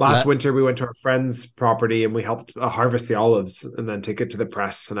last winter we went to our friend's property and we helped harvest the olives and then take it to the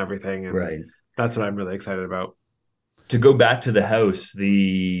press and everything. And that's what I'm really excited about. To go back to the house,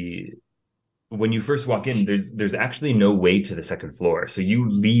 when you first walk in, there's actually no way to the second floor. So you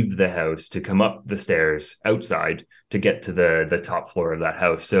leave the house to come up the stairs outside to get to the top floor of that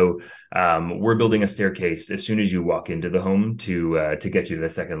house. So we're building a staircase as soon as you walk into the home to get you to the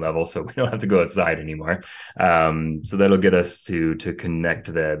second level, so we don't have to go outside anymore. So that'll get us to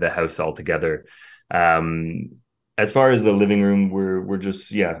connect the house all together. As far as the living room,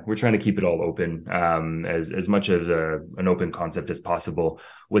 we're trying to keep it all open, as much of an open concept as possible.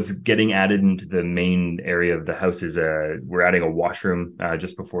 What's getting added into the main area of the house is we're adding a washroom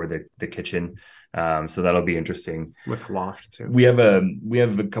just before the kitchen, so that'll be interesting. With loft too. We have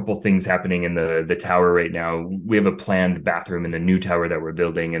a couple things happening in the tower right now. We have a planned bathroom in the new tower that we're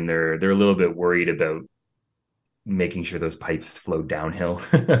building, and they're a little bit worried about making sure those pipes flow downhill,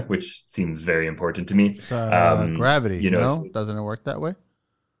 which seems very important to me. Gravity, doesn't it work that way?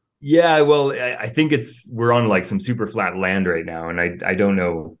 Yeah, well, I think we're on some super flat land right now, and I don't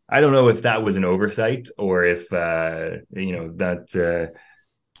know if that was an oversight or if that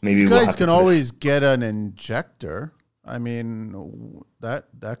maybe you guys can always get an injector. I mean, that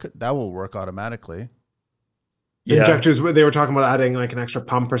will work automatically. Yeah. Injectors, they were talking about adding an extra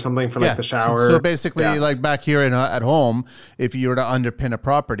pump or something for the shower. So basically, back here at home, if you were to underpin a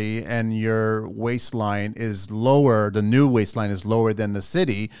property and your waistline is lower, the new waistline is lower than the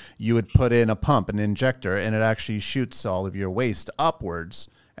city, you would put in a pump, an injector, and it actually shoots all of your waste upwards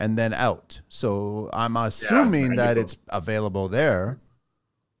and then out. So I'm assuming that it's available there.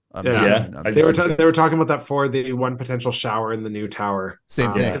 They were talking about that for the one potential shower in the new tower.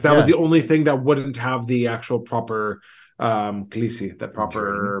 Same thing. Because that was the only thing that wouldn't have the actual proper klisi, that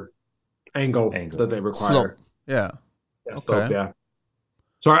proper angle that they require. Slope. Yeah. Slope, yeah.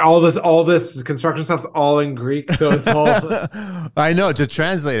 Sorry, all this construction stuff's all in Greek, so it's all. I know, to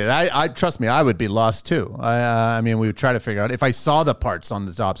translate it. I trust me, I would be lost too. I mean, we would try to figure out if I saw the parts on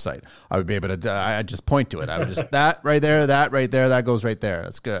the job site, I would be able to. I'd just point to it. I would just that right there, that goes right there.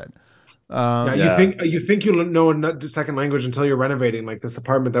 That's good. You think you'll know a second language until you're renovating. Like this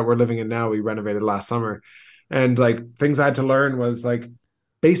apartment that we're living in now, we renovated last summer, and like things I had to learn was like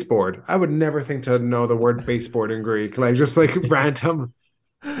baseboard. I would never think to know the word baseboard in Greek, like just like random.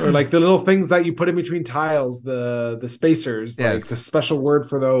 Or like the little things that you put in between tiles, the spacers, yes. like the special word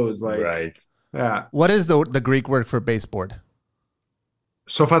for those. Like, right. Yeah. What is the Greek word for baseboard?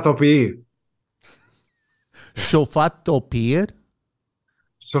 Sofatopii. Sofatopii?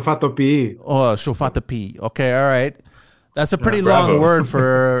 Sofatopii. Oh, sofatopii. Okay, all right. That's a pretty bravo. long word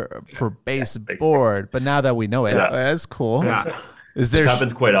for baseboard, but now that we know it, that's cool. Yeah. This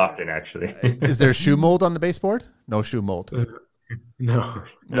happens quite often, actually. Is there shoe mold on the baseboard? No shoe mold. No.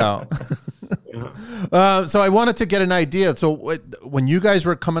 So I wanted to get an idea. So when you guys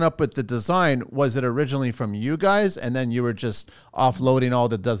were coming up with the design, was it originally from you guys, and then you were just offloading all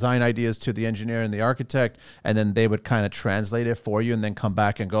the design ideas to the engineer and the architect, and then they would kind of translate it for you and then come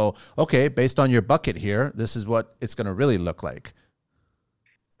back and go, okay, based on your bucket here, this is what it's going to really look like?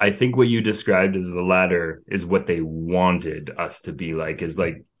 I think what you described as the latter is what they wanted us to be like, is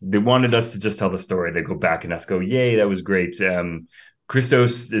like they wanted us to just tell the story. They go back and us go, yay, that was great.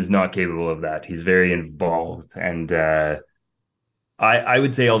 Christos is not capable of that. He's very involved. And I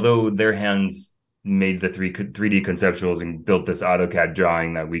would say, although their hands made the 3D conceptuals and built this AutoCAD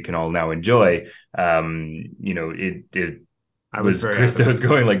drawing that we can all now enjoy, it was Christos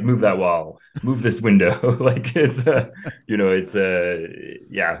going like, move that wall, move this window. Like it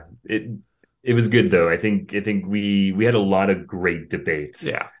was good though. I think we had a lot of great debates.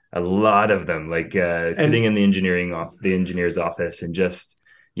 Yeah. A lot of them, like sitting in the engineer's office, and just,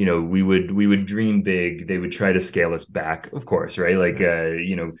 we would dream big. They would try to scale us back, of course, right? Like,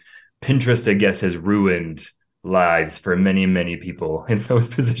 Pinterest, I guess, has ruined lives for many, many people in those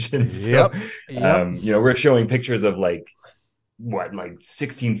positions. Yep. So, we're showing pictures of like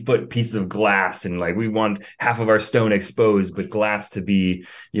 16-foot piece of glass, and like we want half of our stone exposed, but glass to be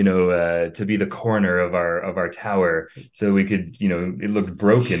the corner of our tower, so we could, it looked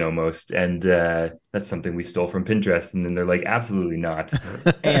broken almost. And that's something we stole from Pinterest. And then they're like, absolutely not.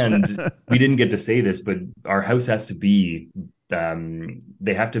 And we didn't get to say this, but our house has to be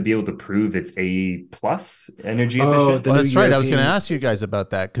they have to be able to prove it's A+ energy efficient. Well, that's right. I was going to ask you guys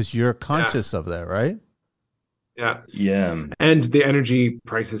about that, because you're conscious of that, right? Yeah. And the energy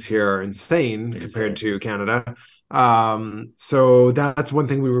prices here are insane compared to Canada. So that's one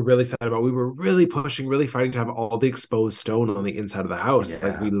thing we were really sad about. We were really pushing, really fighting to have all the exposed stone on the inside of the house. Yeah.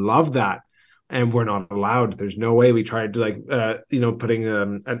 Like we love that. And we're not allowed. There's no way. We tried to putting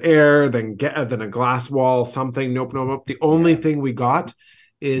an air, then a glass wall, something. Nope. The only thing we got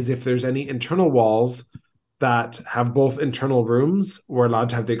is if there's any internal walls that have both internal rooms, we're allowed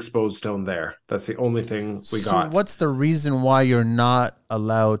to have the exposed stone there. That's the only thing we got. What's the reason why you're not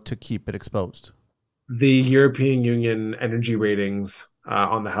allowed to keep it exposed? The European Union energy ratings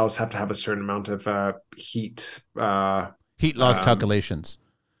on the house have to have a certain amount of heat loss calculations.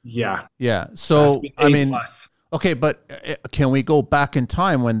 Yeah. So I mean, okay, but can we go back in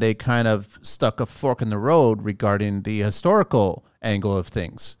time when they kind of stuck a fork in the road regarding the historical angle of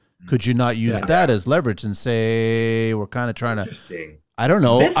things? Could you not use that as leverage and say, we're kind of trying to, I don't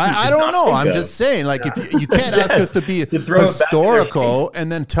know. I don't know. I'm just saying, like, if you can't ask us to be historical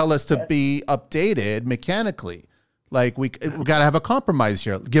and then tell us to be updated mechanically. Like, we got to have a compromise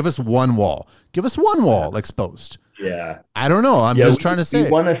here. Give us one wall. Exposed. Yeah. I don't know. I'm just trying to say.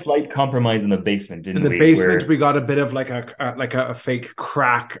 We won a slight compromise in the basement, didn't we? In the basement, we got a bit of like a fake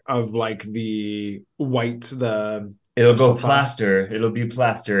crack of like the white, It'll go plaster. It'll be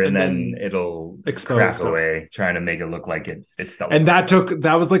plaster, and then it'll crack away, trying to make it look like it felt. And that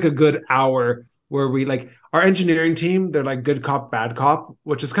was like a good hour where we, like, our engineering team, they're like good cop, bad cop,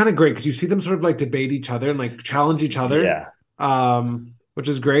 which is kind of great because you see them sort of like debate each other and like challenge each other. Yeah. Which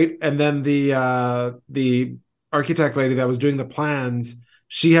is great. And then the architect lady that was doing the plans,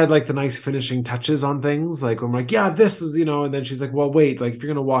 she had like the nice finishing touches on things. Like, I'm like, yeah, this is, and then she's like, well, wait, like if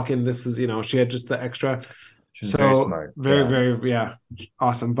you're gonna walk in, this is, she had just the extra. She's very smart. Very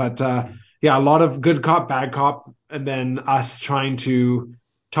awesome. But a lot of good cop, bad cop, and then us trying to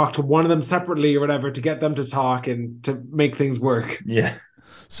talk to one of them separately or whatever to get them to talk and to make things work. Yeah.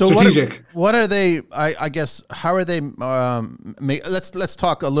 So strategic. What are they? I guess how are they? Let's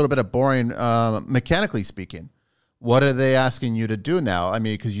talk a little bit of boring, mechanically speaking. What are they asking you to do now? I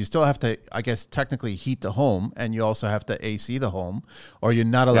mean, because you still have to, I guess, technically heat the home, and you also have to AC the home, or you're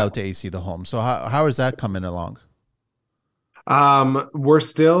not allowed to AC the home. So how is that coming along? We're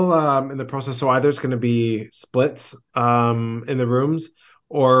still in the process. So either it's going to be splits in the rooms,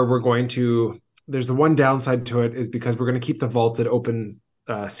 or we're going to. There's the one downside to it is because we're going to keep the vaulted open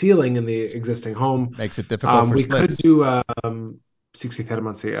ceiling in the existing home. Makes it difficult for we splits. could do 60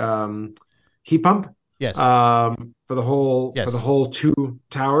 heat pump. Yes. For the whole 2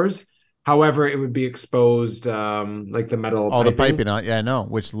 towers. However, it would be exposed like the metal all piping. The piping. Yeah, I know.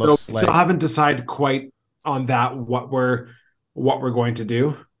 Which looks so still haven't decided quite on that what we're going to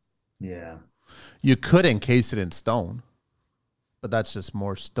do. Yeah. You could encase it in stone, but that's just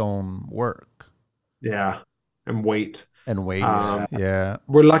more stone work. Yeah. And weight. Yeah.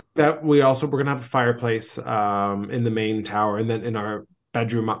 We're lucky that we're gonna have a fireplace in the main tower, and then in our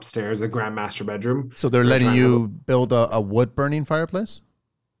bedroom upstairs, the grand master bedroom. So they're letting you build a wood burning fireplace?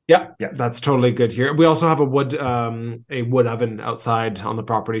 Yeah, that's totally good here. We also have a wood oven outside on the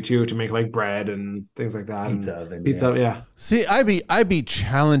property too, to make like bread and things like that. Pizza oven, yeah. See, I'd be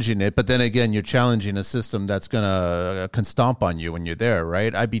challenging it, but then again, you're challenging a system that's can stomp on you when you're there,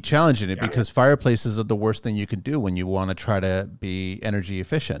 right? I'd be challenging it because fireplaces are the worst thing you can do when you want to try to be energy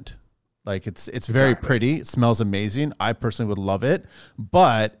efficient. Like it's very pretty. It smells amazing. I personally would love it,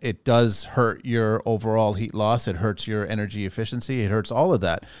 but it does hurt your overall heat loss. It hurts your energy efficiency. It hurts all of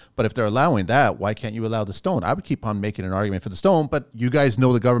that. But if they're allowing that, why can't you allow the stone? I would keep on making an argument for the stone, but you guys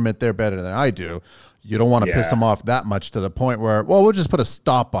know the government there better than I do. You don't want to piss them off that much to the point where, well, we'll just put a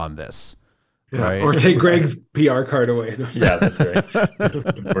stop on this. Yeah, right? Or take Greg's PR card away. Yeah, that's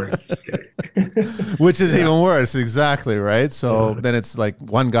right. Worst. Which is even worse, exactly, right? So then it's like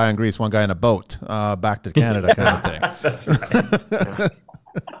one guy in Greece, one guy in a boat, back to Canada kind of thing. That's right.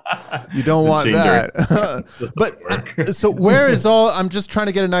 You don't want that. But so where is I'm just trying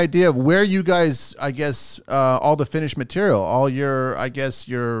to get an idea of where you guys, I guess, all the finished material, all your, I guess,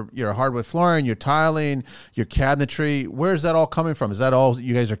 your hardwood flooring, your tiling, your cabinetry, where is that all coming from? Is that all,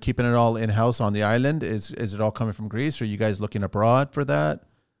 you guys are keeping it all in-house on the island? Is it all coming from Greece, or are you guys looking abroad for that?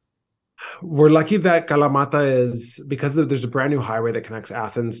 We're lucky that Kalamata is, because there's a brand new highway that connects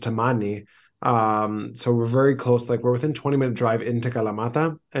Athens to Mani. So we're very close, like we're within 20-minute drive into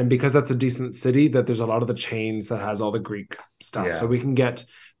Kalamata, and because that's a decent city, that there's a lot of the chains that has all the Greek stuff. So we can get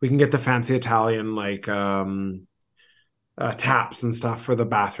the fancy Italian like taps and stuff for the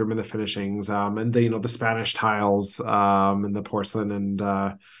bathroom and the finishings, and the Spanish tiles, and the porcelain, and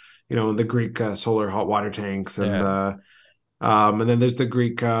the Greek solar hot water tanks, and then there's the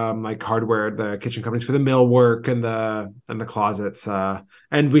Greek like hardware, the kitchen companies for the millwork and the closets.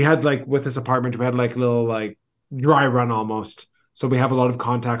 And we had, like, with this apartment, we had like a little like dry run almost. So we have a lot of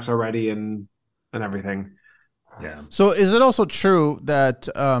contacts already and everything. Yeah. So is it also true that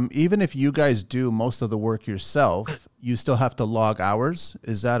even if you guys do most of the work yourself, you still have to log hours?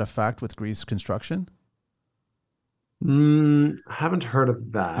 Is that a fact with Greece construction? I haven't heard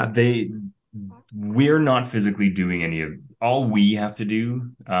of that. We're not physically doing any of, all we have to do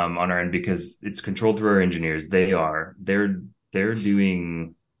on our end, because it's controlled through our engineers. They're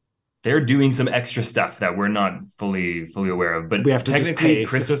doing some extra stuff that we're not fully aware of. But we have to technically,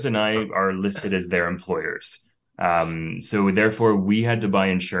 Christos and I are listed as their employers. So therefore, we had to buy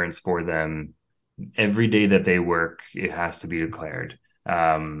insurance for them every day that they work. It has to be declared.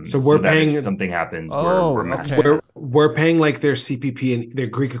 So we're paying, if something happens. We're paying like their CPP and their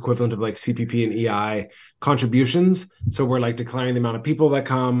Greek equivalent of like CPP and EI contributions. So we're like declaring the amount of people that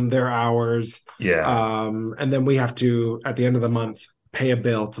come, their hours. Yeah. And then we have to, at the end of the month, pay a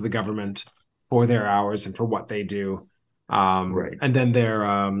bill to the government for their hours and for what they do. Right. And then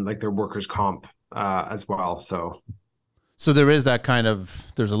their like their workers' comp as well. So there is that kind of,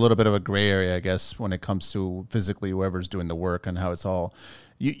 there's a little bit of a gray area, I guess, when it comes to physically whoever's doing the work and how it's all,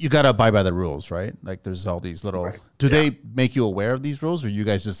 you got to abide by the rules, right? Like there's all these little, right. Do they make you aware of these rules, or you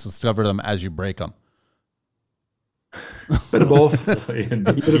guys just discover them as you break them? Bit of both.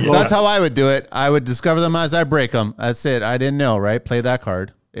 That's how I would do it. I would discover them as I break them. That's it. I didn't know, right? Play that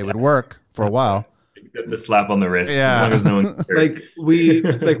card. It would work for a while. Except the slap on the wrist. Yeah. As long as no one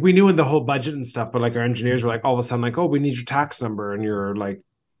we knew in the whole budget and stuff, but like our engineers were like all of a sudden like, oh, we need your tax number and your like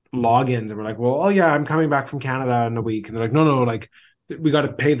logins, and we're like, well, oh yeah, I'm coming back from Canada in a week, and they're like, no, like we got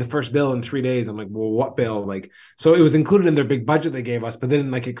to pay the first bill in 3 days. I'm like, well, what bill? Like, so it was included in their big budget they gave us, but they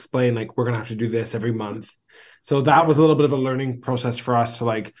didn't like explain like we're gonna have to do this every month. So that was a little bit of a learning process for us to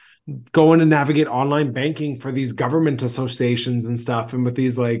like go in and navigate online banking for these government associations and stuff, and with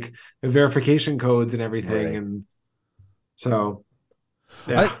these like verification codes and everything. Right. And so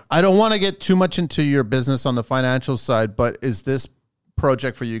Yeah. I don't want to get too much into your business on the financial side, but is this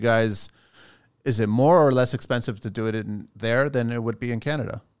project for you guys, is it more or less expensive to do it in there than it would be in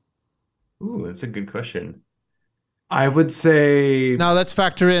Canada? Ooh, that's a good question. I would say Now let's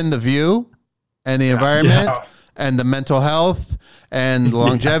factor in the view and the environment and the mental health and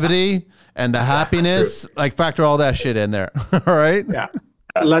longevity and the happiness. Like factor all that shit in there. All right. yeah.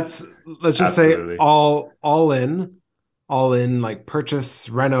 Let's just Absolutely. say all in like purchase,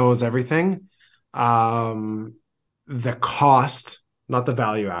 renos, everything. The cost, not the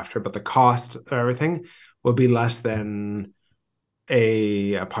value after, but the cost of everything will be less than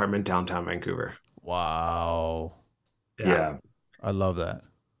a apartment downtown Vancouver. Wow. Yeah. I love that.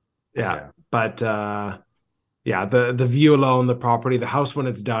 Yeah. But yeah, the view alone, the property, the house when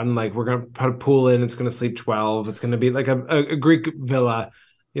it's done, like we're gonna put a pool in, it's gonna sleep 12. It's gonna be like a Greek villa,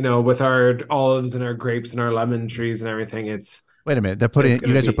 with our olives and our grapes and our lemon trees and everything. Wait a minute.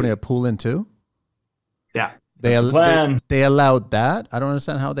 You guys are putting a pool in too? Yeah. That's the plan. They allowed that? I don't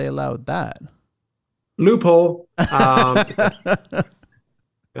understand how they allowed that. Loophole.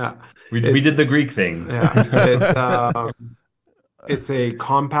 Yeah. We did the Greek thing. Yeah. It's a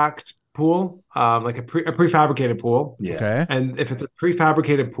compact pool, like a prefabricated pool. Yeah. Okay. And if it's a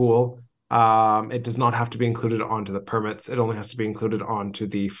prefabricated pool, it does not have to be included onto the permits. It only has to be included onto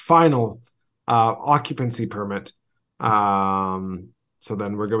the final occupancy permit. So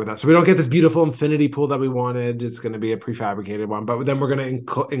then we're good with that. So we don't get this beautiful infinity pool that we wanted. It's going to be a prefabricated one, but then we're going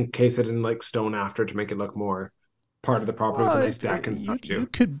to encase it in like stone after to make it look more part of the property with a nice deck and stuff too. You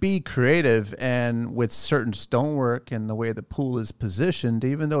could be creative, and with certain stonework and the way the pool is positioned,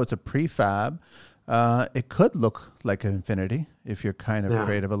 even though it's a prefab, it could look like an infinity if you're kind of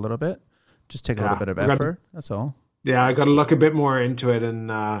creative a little bit. Just take a little bit of effort. That's all. Yeah, I got to look a bit more into it, and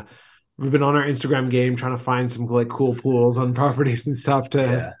we've been on our Instagram game trying to find some like cool pools on properties and stuff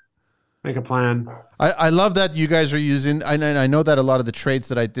to make a plan. I love that you guys are using, I know that a lot of the trades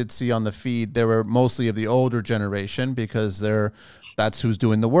that I did see on the feed, they were mostly of the older generation because that's who's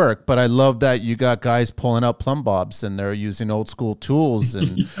doing the work. But I love that you got guys pulling out plumb bobs and they're using old school tools.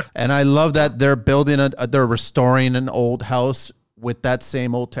 And and I love that they're they're restoring an old house with that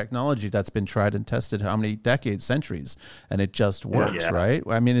same old technology that's been tried and tested how many decades, centuries, and it just works, right?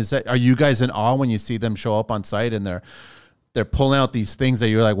 I mean, are you guys in awe when you see them show up on site and they're pulling out these things that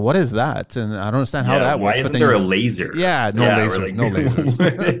you're like, what is that? And I don't understand how that works. Why isn't there a laser? Yeah, no lasers.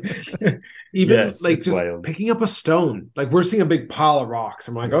 Even like just picking up a stone. Like we're seeing a big pile of rocks.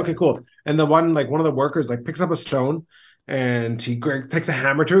 I'm like, okay, cool. And one of the workers like picks up a stone and he takes a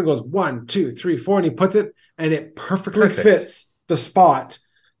hammer to it and goes 1, 2, 3, 4, and he puts it and it perfectly fits the spot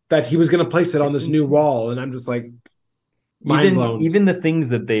that he was going to place it on this new wall. And I'm just like, mind blown. Even the things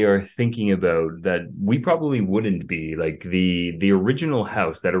that they are thinking about that we probably wouldn't be, like the original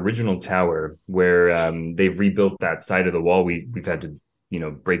house, that original tower where they've rebuilt that side of the wall we've had to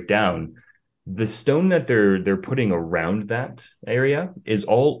break down. The stone that they're putting around that area is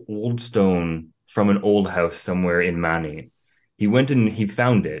all old stone from an old house somewhere in Mani. He went and he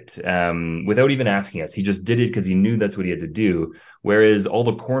found it without even asking us. He just did it because he knew that's what he had to do. Whereas all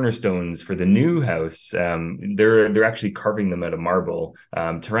the cornerstones for the new house, they're actually carving them out of marble,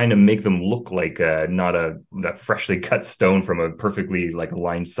 trying to make them look like not a freshly cut stone from a perfectly like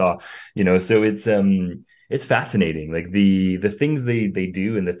aligned saw. So it's fascinating. Like the things they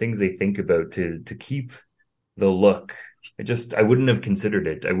do and the things they think about to keep the look. I wouldn't have considered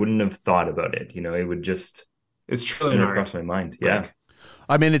it. I wouldn't have thought about it. It would just. It's truly across my mind. Yeah.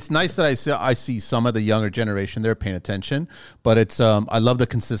 I mean, it's nice that I see some of the younger generation, they're paying attention, but it's I love the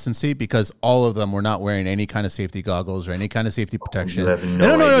consistency because all of them were not wearing any kind of safety goggles or any kind of safety protection.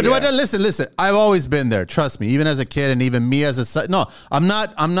 No. Listen. I've always been there. Trust me, even as a kid and even me as a son. No, I'm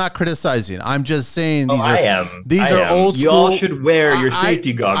not criticizing. I'm just saying these are old school. You all should wear your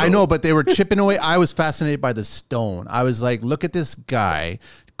safety goggles. I know, but they were chipping away. I was fascinated by the stone. I was like, look at this guy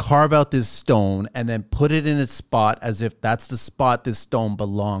carve out this stone and then put it in its spot as if that's the spot this stone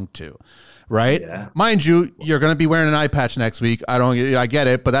belonged to, right? Yeah. Mind you, you're going to be wearing an eye patch next week. I get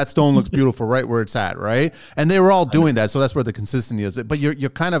it, but that stone looks beautiful right where it's at, right? And they were all doing that, so that's where the consistency is. But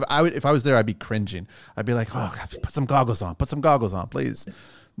you're kind of, if I was there, I'd be cringing. I'd be like, oh, God, put some goggles on, please.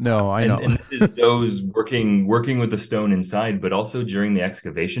 No, I know. And this is those working with the stone inside, but also during the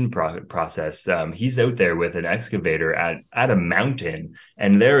excavation process. He's out there with an excavator at a mountain,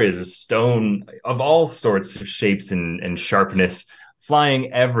 and there is stone of all sorts of shapes and sharpness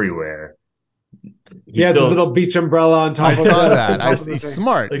flying everywhere. He has his little beach umbrella on top. I of saw the, that. He's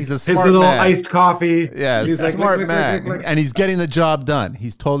smart. He's a smart his little man. iced coffee. Yeah, he's smart man. And he's getting the job done.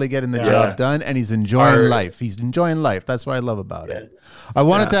 He's totally getting the job done, and he's enjoying life. He's enjoying life. That's what I love about it. I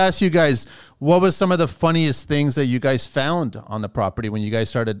wanted to ask you guys, what was some of the funniest things that you guys found on the property when you guys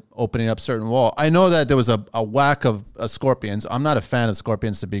started opening up certain wall? I know that there was a whack of scorpions. I'm not a fan of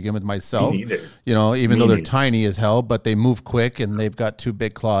scorpions to begin with myself. Me neither. You know, even though they're tiny as hell, but they move quick and they've got 2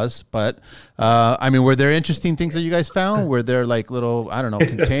 big claws. But I mean, were there interesting things that you guys found? Were there like little, I don't know,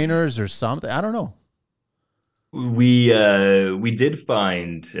 containers or something? I don't know. We did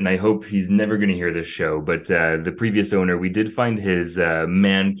find, and I hope he's never going to hear this show, but the previous owner, we did find his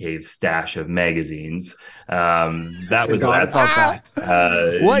man cave stash of magazines. That was about that.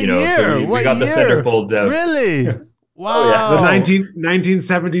 What year? So we got the centerfolds out. Really? Wow. Oh, yeah. The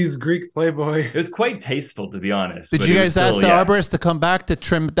 1970s Greek Playboy. It was quite tasteful, to be honest. Did you guys ask the arborist to come back to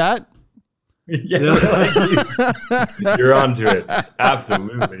trim that? Yeah, you're onto it.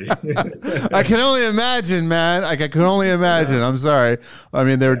 Absolutely. I can only imagine, man. Like, I can only imagine. I'm sorry. I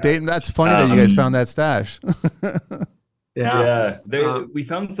mean, they were dating. That's funny that you guys found that stash. We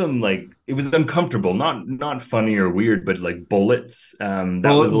found some, like, it was uncomfortable, not funny or weird, but like bullets. That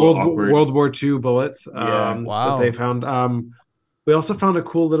was a little awkward. World War II bullets. Wow. That they found. We also found a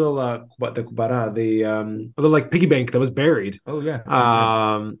cool little little like piggy bank that was buried. Oh yeah.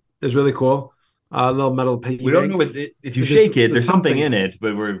 It was really cool. Little metal piggy. We don't know what if you shake it. There's something in it,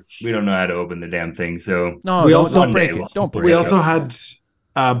 but we don't know how to open the damn thing. So no, don't break it. Don't break it. We also had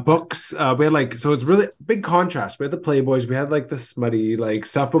books. We had so it's really big contrast. We had the Playboys. We had like the smutty like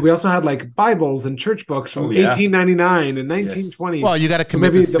stuff, but we also had like Bibles and church books from 1899 and 1920. Well, you got to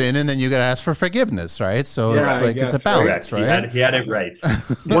commit to sin, and then you got to ask for forgiveness, right? So it's a balance, right? He had it right.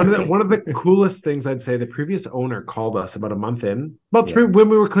 One of the coolest things I'd say. The previous owner called us about a month in, when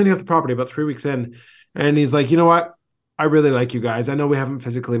we were cleaning up the property, about 3 weeks in, and he's like, you know what? I really like you guys. I know we haven't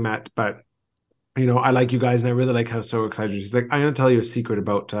physically met, but I like you guys, and I really like how so excited. She's like, I'm going to tell you a secret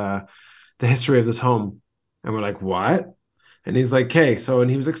about the history of this home. And we're like, what? And he's like, okay. So,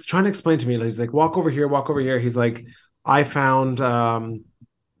 and he was trying to explain to me, he's like, walk over here. He's like, I found a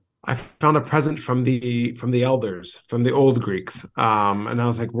present from the elders, from the old Greeks. And I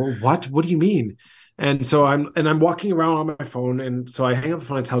was like, well, what do you mean? And so I'm walking around on my phone. And so I hang up the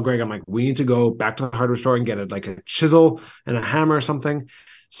phone and tell Greg, I'm like, we need to go back to the hardware store and get a chisel and a hammer or something.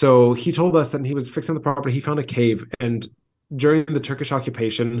 So he told us that when he was fixing the property, he found a cave. And during the Turkish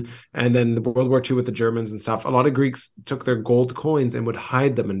occupation and then the World War II with the Germans and stuff, a lot of Greeks took their gold coins and would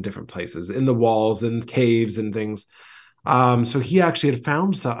hide them in different places, in the walls and caves and things. So he actually had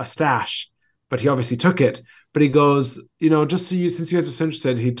found a stash, but he obviously took it. But he goes, just since you guys are so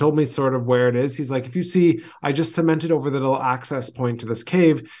interested, he told me sort of where it is. He's like, if you see, I just cemented over the little access point to this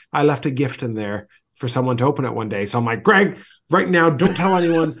cave. I left a gift in there for someone to open it one day. So I'm like, Greg, right now, don't tell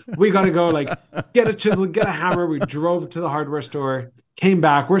anyone. We got to go get a chisel, get a hammer. We drove to the hardware store, came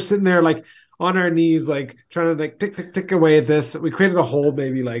back. We're sitting there on our knees, trying to tick away at this. We created a hole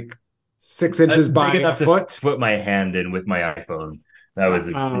maybe 6 inches by a foot. To put my hand in with my iPhone. That was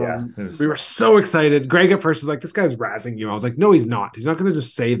we were so excited. Greg at first was like, this guy's razzing you. I was like, no, he's not. He's not going to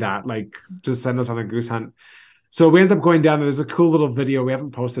just say that, just send us on a goose hunt. So we end up going down there. There's a cool little video. We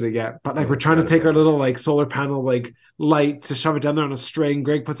haven't posted it yet, but we're trying to take our little solar panel light to shove it down there on a string.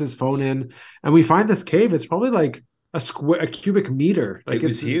 Greg puts his phone in, and we find this cave. It's probably a cubic meter. It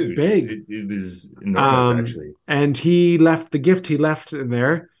was huge. Big. It was enormous, actually. And the gift he left in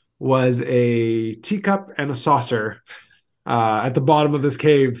there was a teacup and a saucer at the bottom of this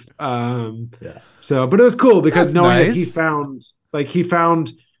cave. So, but it was cool because knowing that he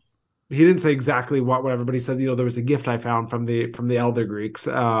found. He didn't say exactly whatever, but he said, there was a gift I found from the elder Greeks.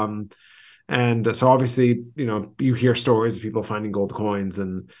 And so obviously, you hear stories of people finding gold coins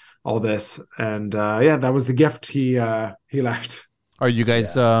and all this. And that was the gift he left. Are you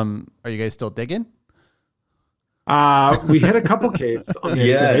guys still digging? We hit a couple caves on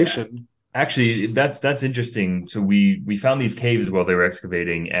the excavation. Actually, that's interesting. So we found these caves while they were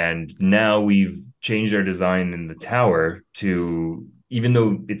excavating, and now we've changed our design in the tower to, even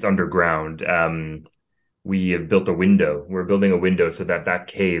though it's underground, we have built a window. We're building a window so that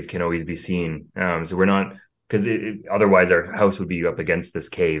cave can always be seen. So we're not, because otherwise our house would be up against this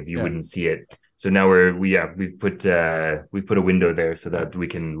cave. You wouldn't see it. So now we've put a window there so that we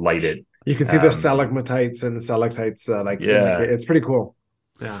can light it. You can see the stalagmites and the stalactites. It's pretty cool.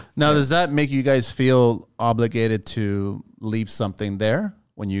 Yeah. Now, does that make you guys feel obligated to leave something there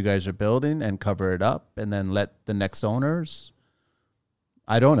when you guys are building and cover it up and then let the next owners?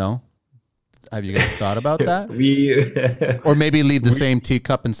 I don't know. Have you guys thought about that? We Or maybe leave the same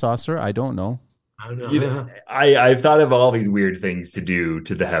teacup and saucer? I don't know. I don't know. You know, I've thought of all these weird things to do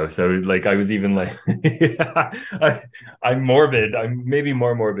to the house. I was even like, I'm morbid. I'm maybe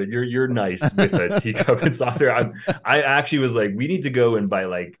more morbid. You're nice with a teacup and saucer. I actually was like, we need to go and buy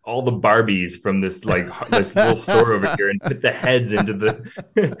like all the Barbies from this little store over here and put the heads into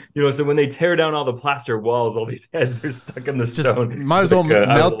the, so when they tear down all the plaster walls, all these heads are stuck in the stone. Might as well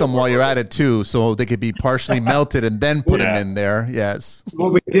melt them while you're at it too, so they could be partially melted and then put them in there. Yes.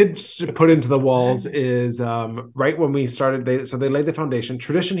 What we did put into the walls is right when we started, they laid the foundation.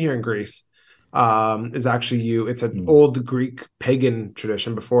 Tradition here in Greece is actually it's an old Greek pagan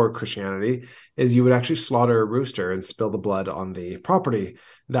tradition before Christianity, is you would actually slaughter a rooster and spill the blood on the property.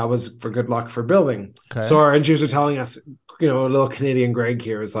 That was for good luck for building. Okay. So our engineers are telling us, a little Canadian Greg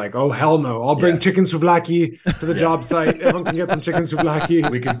here is like, oh, hell no. I'll bring chicken souvlaki to the job site. Everyone can get some chicken souvlaki.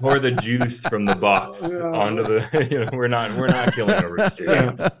 We can pour the juice from the box onto the, we're not killing a rooster.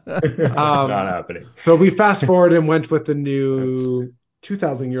 Not happening. So we fast forward and went with the new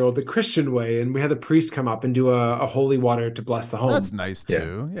 2,000-year-old, the Christian way. And we had the priest come up and do a holy water to bless the home. That's nice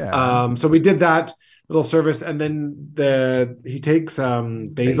too. Yeah. So we did that little service. And then he takes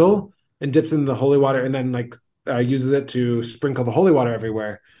basil and dips in the holy water and then uses it to sprinkle the holy water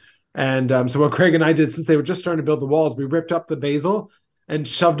everywhere. And so what Craig and I did, since they were just starting to build the walls, we ripped up the basil and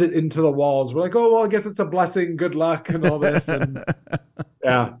shoved it into the walls. We're like, oh, well, I guess it's a blessing, good luck, and all this. And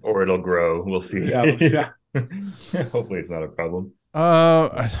or it'll grow. We'll see. Yeah. Hopefully it's not a problem.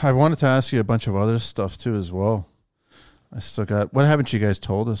 I wanted to ask you a bunch of other stuff too as well. I still got, what haven't you guys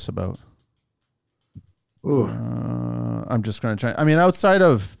told us about? Ooh. I'm just going to try. I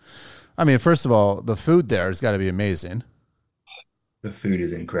mean, first of all, the food there has got to be amazing. The food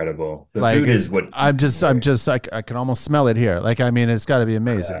is incredible. The food is what I can almost smell it here. It's got to be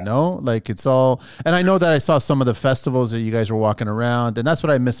amazing. No, it's all. And I know that I saw some of the festivals that you guys were walking around, and that's what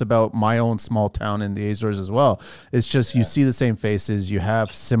I miss about my own small town in the Azores as well. It's just you see the same faces, you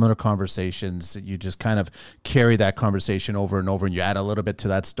have similar conversations, you just kind of carry that conversation over and over, and you add a little bit to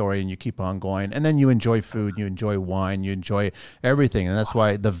that story, and you keep on going. And then you enjoy food, you enjoy wine, you enjoy everything, and that's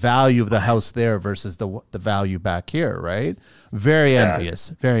why the value of the house there versus the value back here, right? Very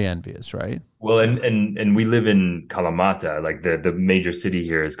envious, right? Well, and we live in Kalamata, the major city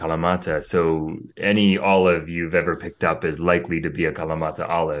here is Kalamata. So any olive you've ever picked up is likely to be a Kalamata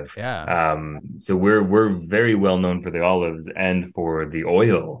olive. Yeah. So we're very well known for the olives and for the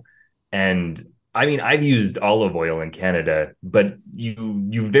oil. And I've used olive oil in Canada, but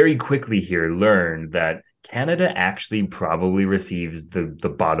you very quickly here learn that Canada actually probably receives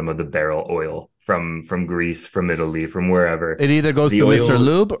the bottom of the barrel oil from Greece, from Italy, from wherever. It either goes to Mr.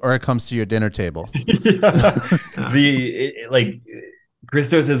 Lube or it comes to your dinner table.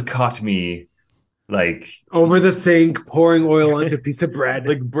 Christos has caught me over the sink, pouring oil onto a piece of bread.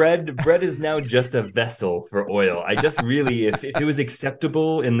 Bread is now just a vessel for oil. I just really, if it was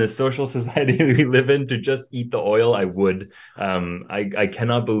acceptable in the social society we live in to just eat the oil, I would. I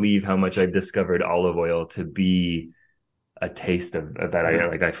cannot believe how much I've discovered olive oil to be a taste of that. I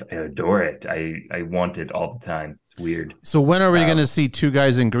adore it. I want it all the time. It's weird. So when are we going to see two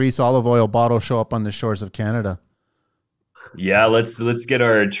guys in Greece olive oil bottles show up on the shores of Canada? Yeah, let's get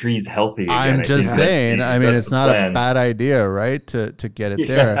our trees healthy again. I'm just saying. It's not a bad idea, right? To get it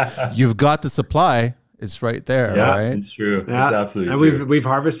there. You've got the supply. It's right there, right? It's true. Yeah. It's absolutely and true. we've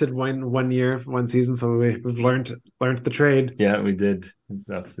harvested one season, so we've learned the trade. Yeah, we did. It's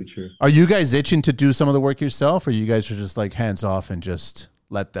absolutely true. Are you guys itching to do some of the work yourself, or you guys are just hands off and just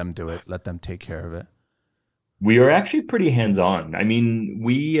let them do it, let them take care of it? We are actually pretty hands-on.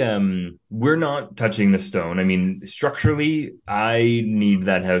 We're not touching the stone. Structurally, I need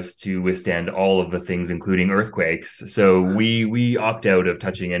that house to withstand all of the things, including earthquakes. So we opt out of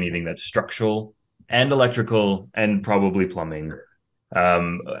touching anything that's structural and electrical and probably plumbing.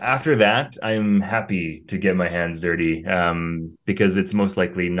 After that, I'm happy to get my hands dirty because it's most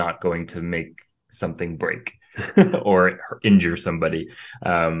likely not going to make something break or injure somebody.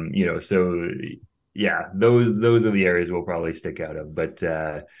 So yeah, those are the areas we'll probably stick out of. But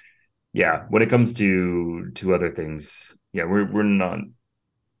when it comes to other things, we're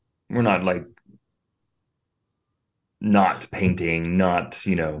not painting, not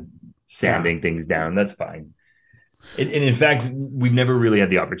sanding things down. That's fine. And in fact, we've never really had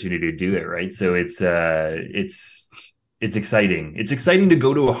the opportunity to do it, right? So it's exciting. It's exciting to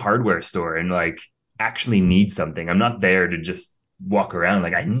go to a hardware store and actually need something. I'm not there to just walk around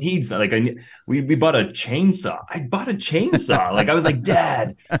I need something. We bought a chainsaw. I bought a chainsaw. I was like,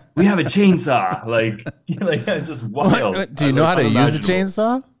 Dad, we have a chainsaw. Just wild. Do you know how to use a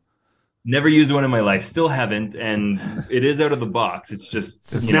chainsaw? Never used one in my life. Still haven't, and it is out of the box. It's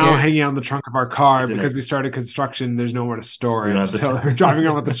just It's now hanging out in the trunk of our car because we started construction. There's nowhere to store it, so they're driving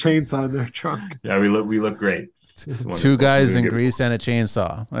around with the chainsaw in their trunk. Yeah, we look great. Two guys in Greece and a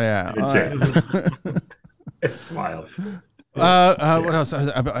chainsaw. Yeah, it's wild. What else?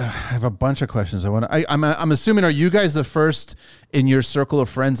 I have a bunch of questions. I'm assuming, are you guys the first in your circle of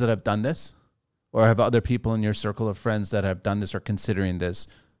friends that have done this, or have other people in your circle of friends that have done this or considering this?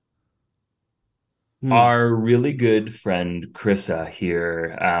 Our really good friend Krissa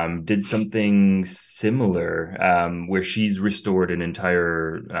here did something similar where she's restored an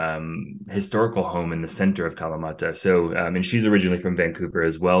entire historical home in the center of Kalamata. So, and she's originally from Vancouver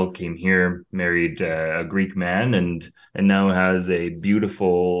as well, came here, married a Greek man, and now has a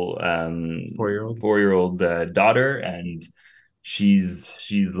beautiful 4-year-old daughter, and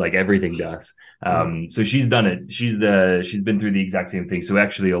she's like everything to us. So she's done it. She's been through the exact same thing. So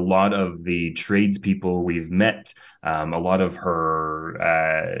actually, a lot of the tradespeople we've met, a lot of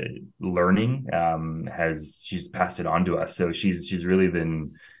her learning she's passed it on to us. So she's really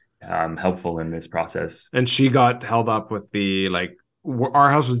been helpful in this process. And she got held up with our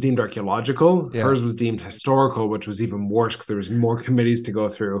house was deemed archaeological. Yeah. Hers was deemed historical, which was even worse because there was more committees to go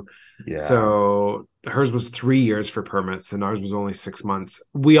through. Yeah. So hers was 3 years for permits and ours was only 6 months.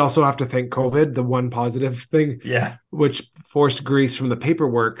 We also have to thank COVID, the one positive thing, which forced Greece from the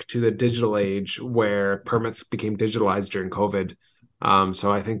paperwork to the digital age where permits became digitalized during COVID.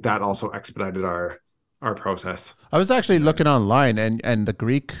 So I think that also expedited our process. I was actually looking online and the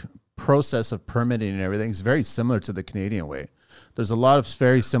Greek process of permitting and everything is very similar to the Canadian way. There's a lot of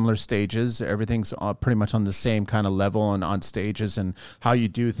very similar stages. Everything's pretty much on the same kind of level and on stages, and how you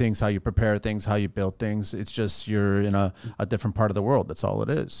do things, how you prepare things, how you build things. It's just you're in a different part of the world. That's all it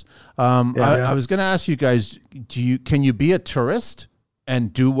is. I was going to ask you guys, can you be a tourist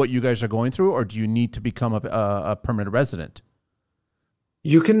and do what you guys are going through, or do you need to become a permanent resident?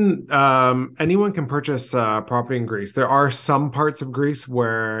 You can, anyone can purchase property in Greece. There are some parts of Greece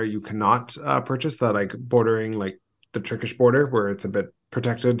where you cannot purchase that, like bordering like the Turkish border, where it's a bit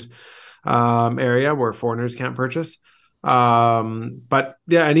protected area where foreigners can't purchase. But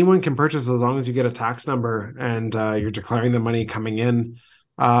yeah, anyone can purchase as long as you get a tax number and you're declaring the money coming in.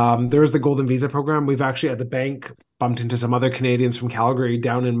 There's the Golden Visa program. We've actually at the bank bumped into some other Canadians from Calgary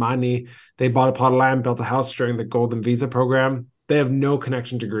down in Mani. They bought a plot of land, built a house during the Golden Visa program. They have no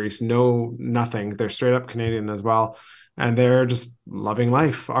connection to Greece, nothing. They're straight up Canadian as well. And they're just loving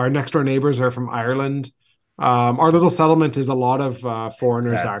life. Our next door neighbors are from Ireland. Our little settlement is a lot of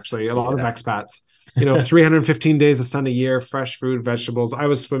foreigners, actually, a lot of expats. 315 days of sun a year, fresh food, vegetables. I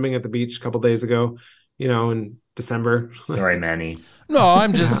was swimming at the beach a couple of days ago, in December. Sorry, Manny. No,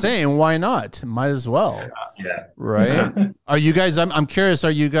 I'm just saying, why not? Might as well. Yeah. Right? Yeah. Are you guys, I'm curious,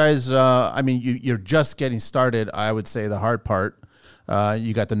 are you guys, you're just getting started, I would say the hard part.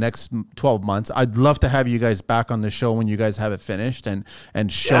 You got the next 12 months. I'd love to have you guys back on the show when you guys have it finished and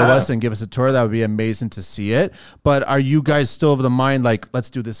show us and give us a tour. That would be amazing to see it. But are you guys still of the mind, like, let's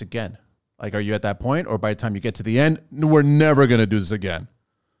do this again? Like, are you at that point? Or by the time you get to the end, we're never going to do this again?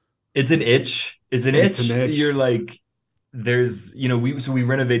 It's an itch. It's an itch. You're like, there's, we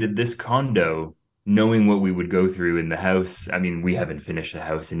renovated this condo knowing what we would go through in the house. I mean, we haven't finished the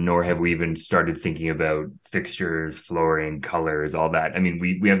house, and nor have we even started thinking about fixtures, flooring, colors, all that. I mean,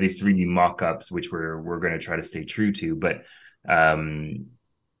 we have these 3D mock-ups, which we're going to try to stay true to, but I'm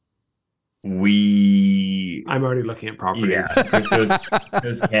already looking at properties. Yeah,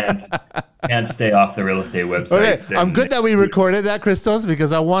 Christos can't stay off the real estate websites. Okay, I'm good that we recorded that, Christos,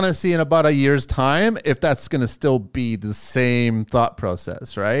 because I want to see in about a year's time if that's going to still be the same thought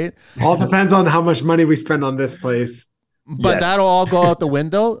process, right? All depends on how much money we spend on this place. But that'll all go out the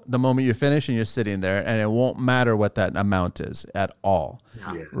window the moment you finish and you're sitting there, and it won't matter what that amount is at all,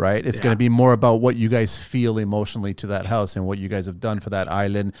 right? It's going to be more about what you guys feel emotionally to that house and what you guys have done for that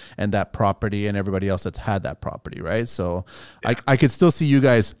island and that property and everybody else that's had that property, right? So I could still see you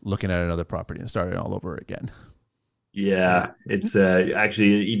guys looking at another property and starting all over again. Yeah, it's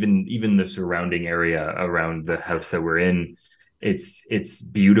actually even the surrounding area around the house that we're in, it's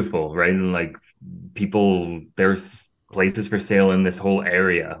beautiful, right? And like there's places for sale in this whole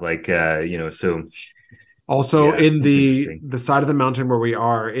area, so also in the side of the mountain where we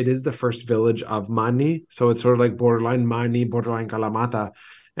are, it is the first village of Mani, so it's sort of like borderline Mani, borderline Kalamata,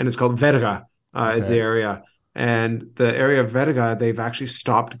 and it's called Verga is the area. And the area of Verga, they've actually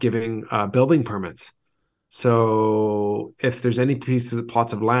stopped giving building permits. So if there's any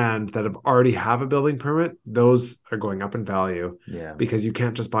plots of land that already have a building permit, those are going up in value. Yeah. Because you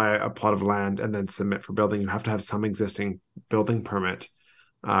can't just buy a plot of land and then submit for building. You have to have some existing building permit.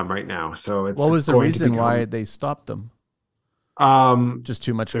 right now. So it's What was the going to reason become, why they stopped them? Just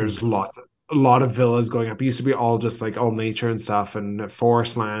too much. there's a lot of villas going up. It used to be all just like all nature and stuff and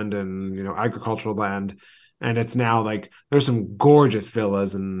forest land and agricultural land. And it's now like there's some gorgeous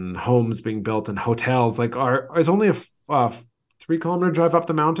villas and homes being built and hotels. Like it's only a 3 kilometer drive up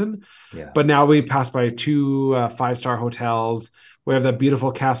the mountain. Yeah. But now we pass by 2 5-star hotels. We have that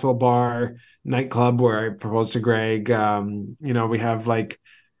beautiful Castle Bar nightclub where I proposed to Greg. We have like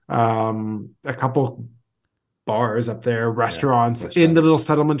a couple bars up there, restaurants in the little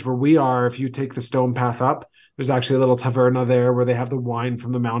settlement where we are. If you take the stone path up, there's actually a little taverna there where they have the wine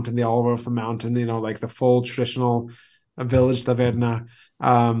from the mountain, the olive off the mountain, like the full traditional village taverna.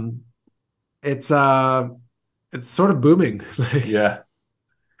 It's sort of booming. Yeah.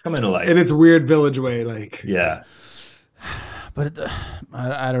 Coming to life. In its weird village way. Like, yeah. But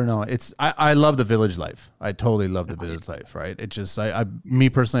I don't know. I love the village life. I totally love the village life, right? It just, me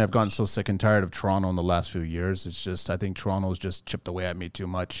personally, I've gotten so sick and tired of Toronto in the last few years. It's just, I think Toronto's just chipped away at me too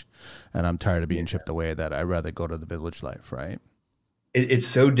much. And I'm tired of being chipped away that I'd rather go to the village life, right? It's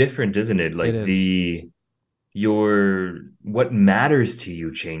so different, isn't it? Like what matters to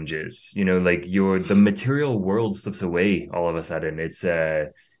you changes, like the material world slips away all of a sudden. It's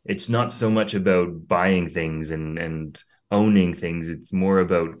not so much about buying things and owning things. It's more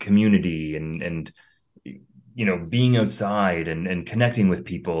about community and being outside and connecting with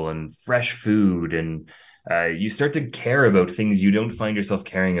people and fresh food. And you start to care about things you don't find yourself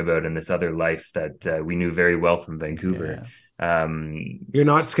caring about in this other life that we knew very well from Vancouver. Yeah. You're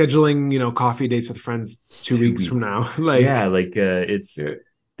not scheduling, coffee dates with friends 2 weeks from now. This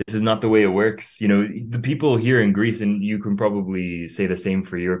is not the way it works. The people here in Greece, and you can probably say the same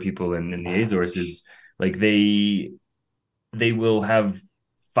for your people in the Azores, is like they will have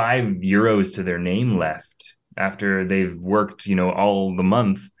 €5 to their name left after they've worked, all the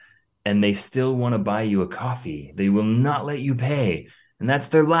month, and they still want to buy you a coffee. They will not let you pay. And that's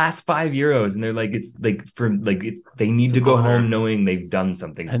their last €5. And they're like, they need to go home knowing they've done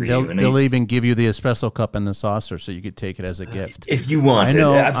something for you. And they'll even give you the espresso cup and the saucer so you could take it as a gift. If you want. I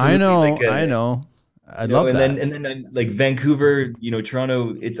know. I love and that. Then like Vancouver,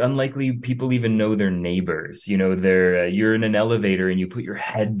 Toronto, it's unlikely people even know their neighbors. You're in an elevator and you put your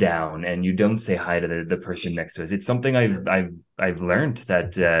head down and you don't say hi to the person next to us. It's something I've learned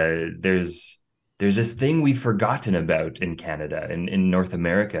that there's this thing we've forgotten about in Canada and in North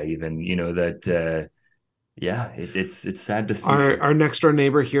America, even, it's sad to see. Our next door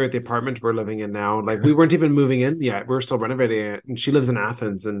neighbor here at the apartment we're living in now, like we weren't even moving in yet. We're still renovating it. And she lives in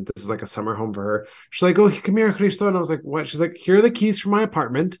Athens and this is like a summer home for her. She's like, oh, come here, Christo. And I was like, what? She's like, here are the keys for my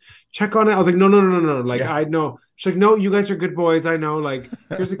apartment. Check on it. I was like, no. Like, I know. She's like, no, you guys are good boys. I know. Like,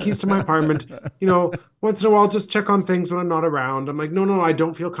 here's the keys to my apartment. Once in a while, just check on things when I'm not around. I'm like, no, I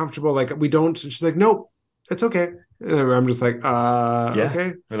don't feel comfortable. Like, we don't. She's like, nope, it's okay. And I'm just like,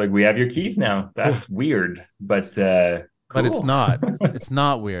 okay. We're like, we have your keys now. That's weird, but cool. But it's not. It's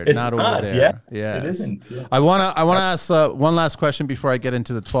not weird. It's not not, over there. Yeah, it isn't. Yeah. I wanna ask one last question before I get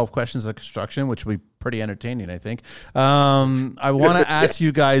into the 12 questions of construction, which will be pretty entertaining, I think. I want to ask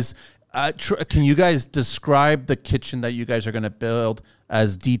you guys. Can you guys describe the kitchen that you guys are going to build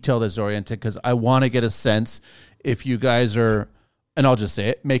as detailed as oriented? Because I want to get a sense if you guys are, and I'll just say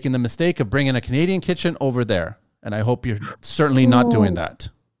it, making the mistake of bringing a Canadian kitchen over there. And I hope you're certainly not doing that.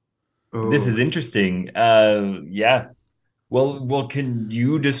 This is interesting. Yeah. Well, can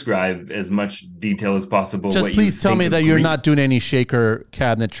you describe as much detail as possible? Just please tell me that you're not doing any shaker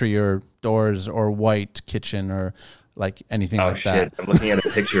cabinetry or doors or white kitchen or like anything like that. I'm looking at a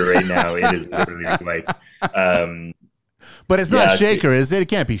picture right now. It is literally white. But it's not shaker, is it? It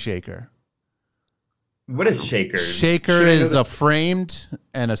can't be shaker. What is shaker? Shaker is a framed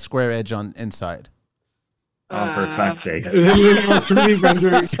and a square edge on inside. Oh, for fuck's sake.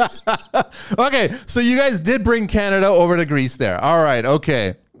 Okay, so you guys did bring Canada over to Greece there. All right,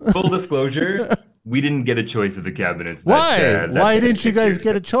 okay. Full disclosure, we didn't get a choice of the cabinets. Why? Why didn't you guys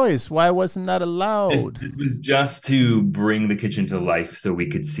get a choice? Why wasn't that allowed? This was just to bring the kitchen to life so we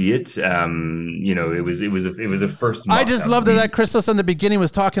could see it. It was a first. I just loved that Christos in the beginning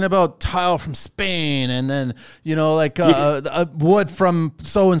was talking about tile from Spain and then wood from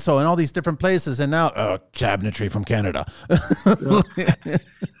so and so and all these different places, and now cabinetry from Canada.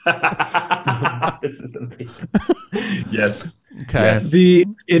 This is amazing. Yes. Okay. Yes.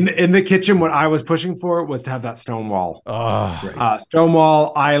 In the kitchen, what I was pushing for was to have that stone wall. Oh, stone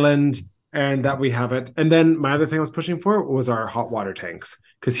wall, island, and that we have it. And then my other thing I was pushing for was our hot water tanks.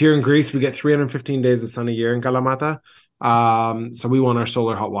 Because here in Greece, we get 315 days of sun a year in Kalamata. So we want our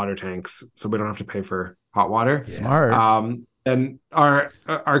solar hot water tanks so we don't have to pay for hot water. Smart. And our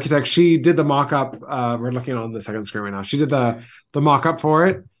architect, she did the mock-up. We're looking on the second screen right now. She did the mock-up for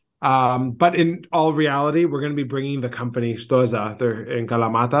it. But in all reality, we're going to be bringing the company Stoza. They're in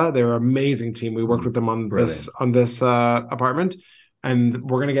Kalamata. They're an amazing team. We worked with them on this apartment, and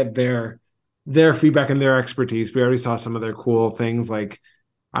we're going to get their feedback and their expertise. We already saw some of their cool things. Like,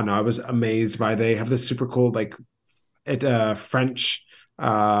 I don't know, I was amazed by they have this super cool French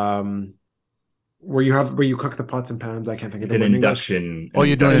where you cook the pots and pans. I can't think of It's an induction. Oh,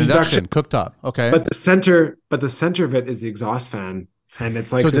 you're doing an induction cooktop. Okay. But the center of it is the exhaust fan. And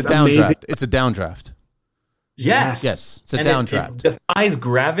it's like, so it's a downdraft. It's a downdraft. Yes. It's a downdraft. It defies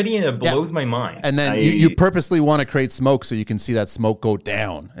gravity and it blows my mind. And then you purposely want to create smoke so you can see that smoke go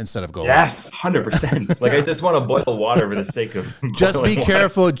down instead of go up. Yes, 100%. Like, I just want to boil water for the sake of Just be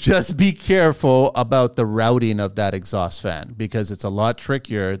careful. Just be careful about the routing of that exhaust fan because it's a lot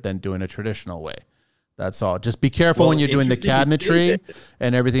trickier than doing a traditional way. That's all. Just be careful when you're doing the cabinetry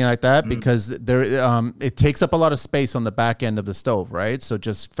and everything like that because it takes up a lot of space on the back end of the stove, right? So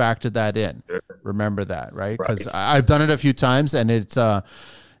just factor that in. Remember that, right? Because I've done it a few times and it's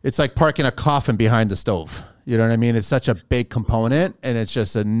like parking a coffin behind the stove. You know what I mean? It's such a big component and it's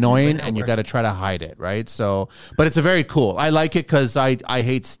just annoying and you got to try to hide it, right? So, but it's a very cool. I like it because I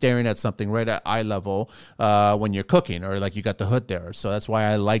hate staring at something right at eye level when you're cooking or like you got the hood there. So that's why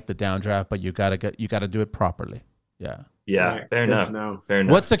I like the downdraft, but you got to do it properly. Yeah. Yeah. Right. Fair enough. Fair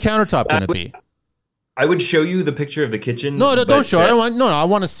enough. What's the countertop going to be? I would show you the picture of the kitchen. No, don't show it. I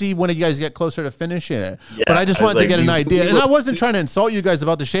want to see when you guys get closer to finishing it. Yeah, but I just wanted to get an idea. And I wasn't trying to insult you guys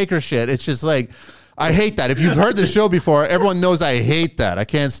about the shaker shit. It's just like, I hate that. If you've heard the show before, everyone knows I hate that. I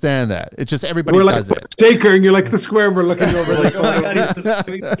can't stand that. It's just everybody does it. Shaker, and you're like the square we're looking over. Like, oh my God, he's just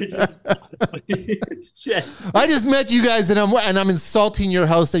doing the kitchen. Shit. I just met you guys, and I'm insulting your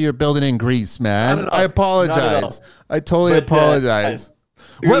house that you're building in Greece, man. I apologize. I totally apologize.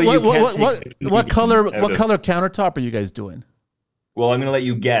 What color countertop are you guys doing? Well, I'm gonna let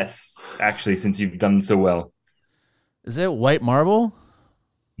you guess. Actually, since you've done so well, is it white marble?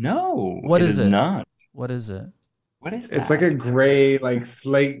 No. What is it? Not. What is it? What is that? It's like a gray, like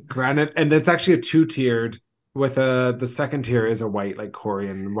slate granite, and it's actually a 2-tiered. With the second tier is a white, like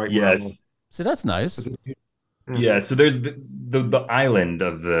Korean white. Yes. Marble. So that's nice. Yeah. So there's the island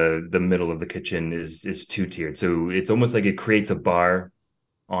of the middle of the kitchen is 2-tiered. So it's almost like it creates a bar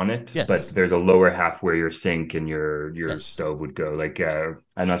on it, but there's a lower half where your sink and your stove would go. Like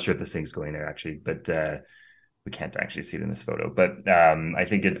I'm not sure if the sink's going there actually, but we can't actually see it in this photo. But I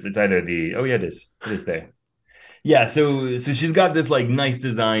think it's either it is there. Yeah, so she's got this like nice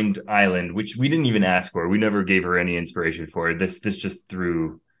designed island, which we didn't even ask for. We never gave her any inspiration for it. This just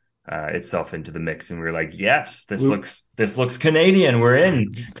threw itself into the mix, and we were like, yes, this looks Canadian. We're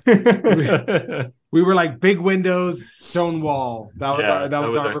in. We were like big windows, stone wall. That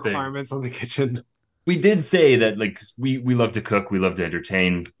was our requirements on the kitchen. We did say that like we love to cook, we love to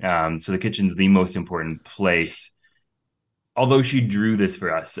entertain. So the kitchen's the most important place. Although she drew this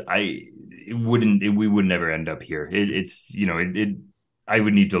for us, we would never end up here. I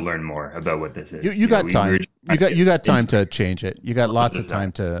would need to learn more about what this is. You got time. You got time to change it. You got lots of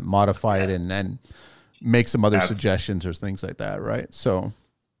time to modify it and make some other suggestions or things like that, right? So,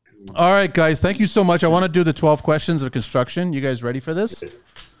 all right, guys, thank you so much. I want to do the 12 questions of construction. You guys ready for this?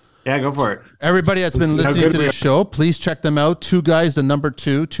 Yeah, go for it. Everybody that's been listening to the show, please check them out.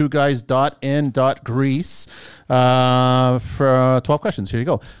 2guys.in.greece for 12 questions. Here you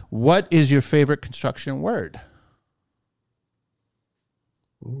go. What is your favorite construction word?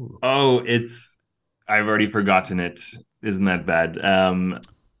 Ooh. Oh, I've already forgotten it. Isn't that bad?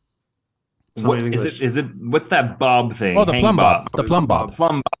 What is it? What's that bob thing? Oh, the plumb bob. The plumb bob.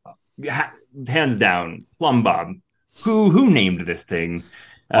 Plumb bob. Hands down, plumb bob. Who named this thing?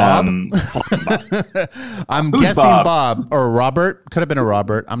 Bob? I'm guessing Bob or Robert. Could have been a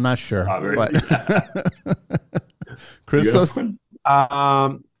Robert. I'm not sure. But Christos?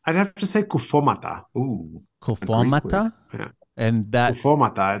 I'd have to say kufomata. Ooh. Kufomata? Yeah. And that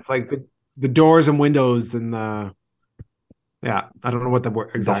kufomata. It's like the doors and windows and I don't know what the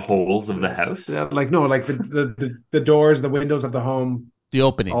word exactly. The holes of the house? Yeah, the doors, the windows of the home. The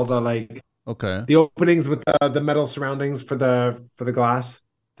openings. All the okay. The openings with the metal surroundings for the glass.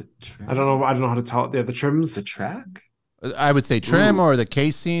 I don't know how to tell it. Yeah, the trims. The track? I would say trim or the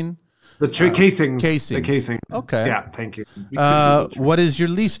casing. The casings. Casings. The casings. Okay. Yeah, thank you. What is your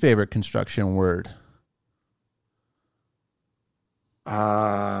least favorite construction word?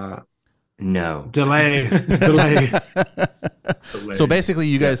 No. Delay. So basically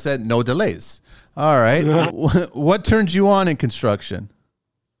you guys said no delays. All right. What turns you on in construction?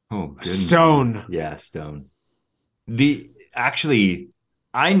 Oh, goodness. Stone. Yeah, stone. Actually,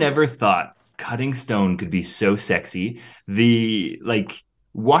 I never thought cutting stone could be so sexy. The like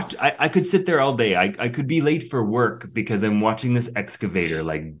watch I could sit there all day. I could be late for work because I'm watching this excavator,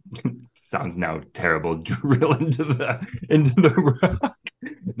 like sounds now terrible, drill into the rock.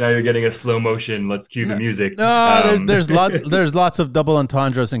 Now you're getting a slow motion. Let's cue the music. No, there's lots of double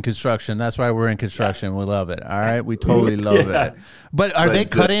entendres in construction. That's why we're in construction. We love it. All right, we totally love it. But are they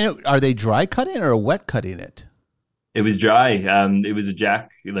cutting it? Are they dry cutting or wet cutting it? It was dry. It was a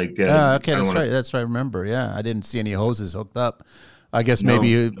jack. Like okay, that's right. That's right. I remember. Yeah, I didn't see any hoses hooked up. I guess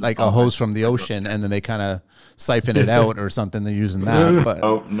maybe like a hose from the ocean, and then they kind of siphon it out or something. They're using that.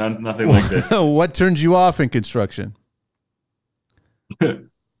 But nothing like this. What turns you off in construction?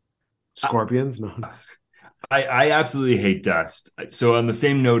 Scorpions? No. I absolutely hate dust. So on the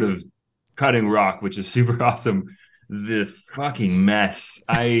same note of cutting rock, which is super awesome, the fucking mess.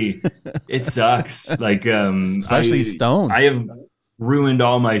 It sucks. Like especially stone. I have ruined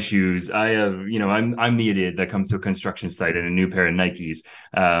all my shoes. I have, I'm the idiot that comes to a construction site in a new pair of Nikes.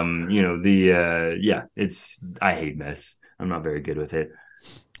 I hate mess. I'm not very good with it.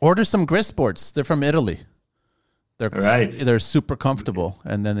 Order some grist sports. They're from Italy. They're super comfortable,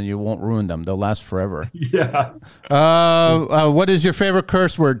 and then you won't ruin them. They'll last forever. Yeah. What is your favorite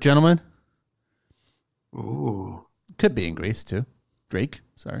curse word, gentlemen? Ooh. Could be in Greece too. Drake,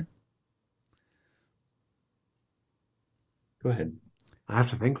 sorry. Go ahead. I have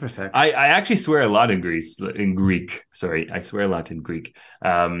to think for a sec. I actually swear a lot in Greek. Sorry, I swear a lot in Greek.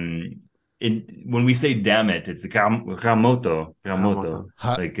 When we say damn it, it's ramoto.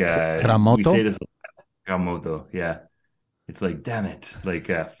 Like we say this ramoto. Yeah. It's like damn it. Like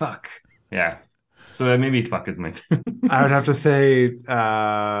fuck. Yeah. So maybe fuck is my I would have to say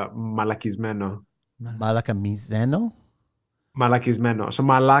malakismeno. Malakismeno? Malakismeno. So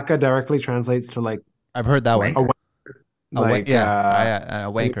malaka directly translates to like I've heard that one. A wanker,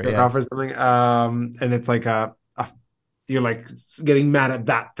 yes. or something. And it's like you're like getting mad at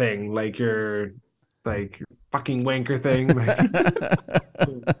that thing, like you're like fucking wanker thing.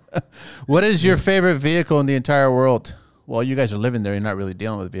 What is your favorite vehicle in the entire world? Well, you guys are living there. You're not really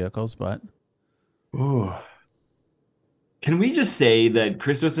dealing with vehicles, but. Ooh. Can we just say that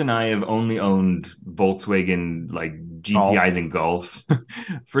Christos and I have only owned Volkswagen like GTIs and Golfs?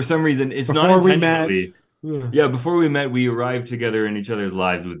 For some reason, it's Before not intentionally. Yeah, before we met, we arrived together in each other's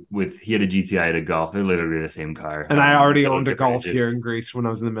lives with he had a GTI and a Golf. They're literally the same car. And I already owned a Golf here in Greece when I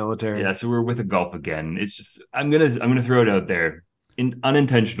was in the military. Yeah, so we're with a Golf again. It's just I'm gonna throw it out there.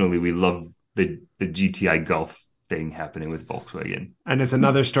 Unintentionally, we love the GTI Golf thing happening with Volkswagen. And it's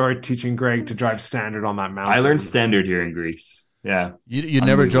another story teaching Greg to drive standard on that mountain. I learned standard here in Greece. Yeah. You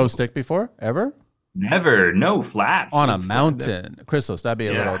never drove stick before? Ever? Never. No flaps. On a mountain. Christos, that'd be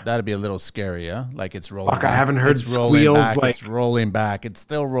a little scary, yeah? Like it's rolling back. I haven't heard it's squeals back. It's rolling back. It's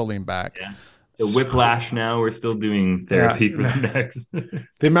still rolling back. Yeah. The whiplash now, we're still doing therapy for the necks.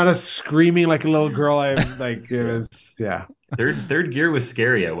 The amount of screaming like a little girl, it was, yeah. Third gear was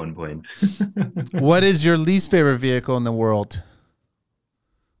scary at one point. What is your least favorite vehicle in the world?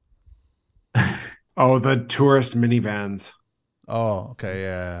 Oh, the tourist minivans. Oh, okay,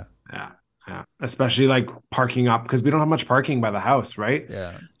 yeah. Yeah. Especially like parking up because we don't have much parking by the house, right?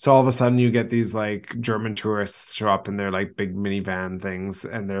 Yeah. So all of a sudden you get these like German tourists show up in their like big minivan things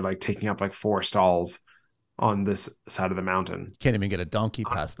and they're like taking up like 4 stalls on this side of the mountain. Can't even get a donkey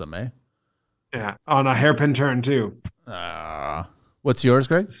past them, eh? Yeah. On a hairpin turn too. What's yours,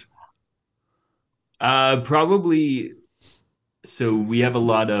 Greg? Probably. So we have a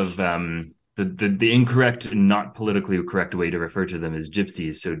lot of the incorrect and not politically correct way to refer to them as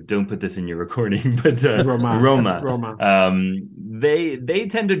gypsies. So don't put this in your recording, but Roma. They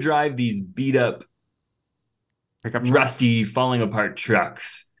tend to drive these beat up, rusty, falling apart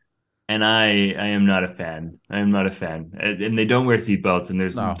trucks. And I am not a fan. I am not a fan. And they don't wear seatbelts, and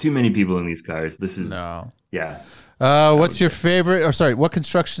there's too many people in these cars. This is yeah. What's your favorite? Or sorry, what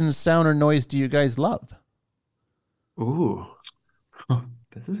construction sound or noise do you guys love? Ooh,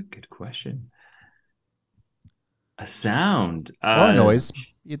 this is a good question. A sound or noise,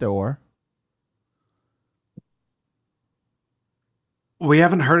 either or. We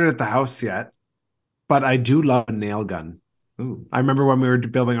haven't heard it at the house yet, but I do love a nail gun. Ooh. I remember when we were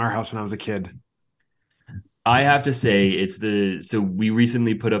building our house when I was a kid. I have to say so we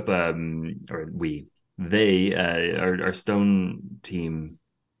recently put up our stone team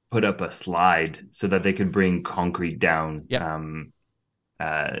put up a slide so that they could bring concrete down. Yep.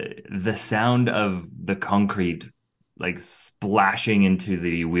 The sound of the concrete like splashing into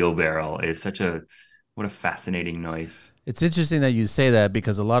the wheelbarrow is what a fascinating noise. It's interesting that you say that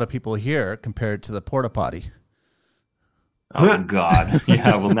because a lot of people here compare it to the porta potty. Oh God.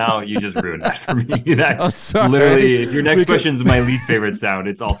 Yeah, well now you just ruined that for me. That I'm sorry. literally, if your next question is my least favorite sound,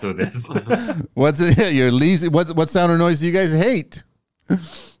 it's also this. What's it? Your least? What sound or noise do you guys hate?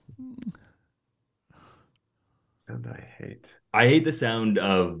 Sound I hate. I hate the sound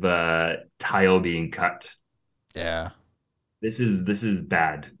of tile being cut. Yeah. This is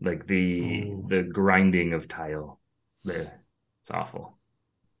bad. Like the grinding of tile. There. It's awful.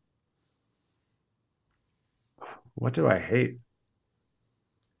 What do I hate?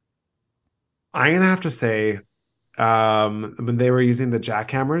 I'm gonna have to say, when they were using the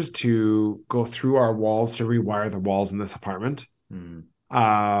jackhammers to go through our walls to rewire the walls in this apartment,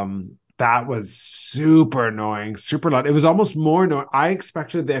 that was super annoying, super loud. It was almost more annoying. I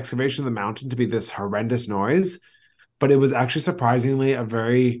expected the excavation of the mountain to be this horrendous noise, but it was actually surprisingly a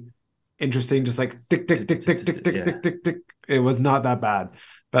very interesting, just like tick tick tick tick tick tick tick tick tick. It was not that bad.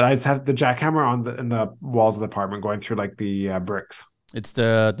 But I just have the jackhammer in the walls of the apartment going through like the bricks. It's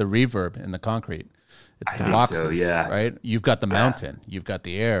the reverb in the concrete. It's the boxes, right? You've got the mountain, you've got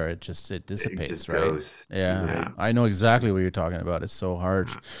the air. It dissipates, right? Goes. Yeah, I know exactly what you're talking about. It's so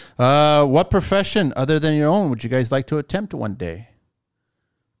harsh. What profession other than your own would you guys like to attempt one day?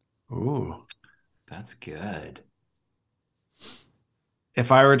 Ooh, that's good.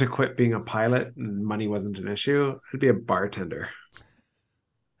 If I were to quit being a pilot and money wasn't an issue, I'd be a bartender.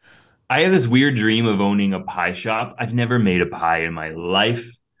 I have this weird dream of owning a pie shop. I've never made a pie in my life,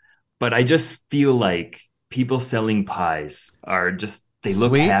 but I just feel like people selling pies are just, they look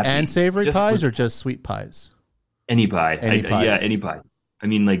sweet happy. And savory pies or just sweet pies? Any pie. Yeah, any pie. I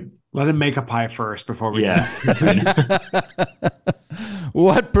mean, like, let him make a pie first before we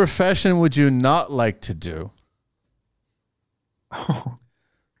What profession would you not like to do?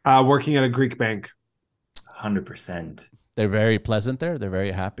 Working at a Greek bank. 100%. They're very pleasant there. They're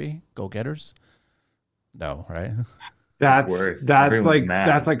very happy. Go-getters. No, right?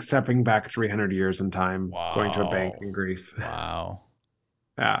 That's like stepping back 300 years in time, going to a bank in Greece. Wow.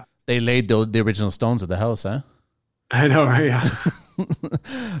 Yeah. They laid the original stones of the house, huh? I know, right? Yeah.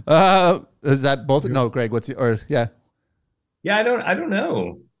 Is that both? No, Greg. Yeah. Yeah, I don't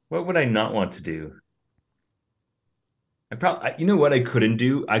know. What would I not want to do? You know what I couldn't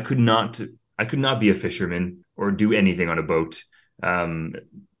do? I could not be a fisherman or do anything on a boat.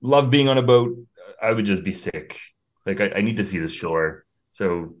 Love being on a boat. I would just be sick. Like I need to see the shore.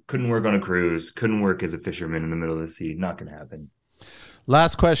 So couldn't work on a cruise. Couldn't work as a fisherman in the middle of the sea. Not gonna happen.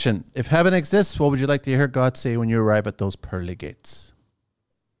 Last question. If heaven exists, what would you like to hear God say when you arrive at those pearly gates?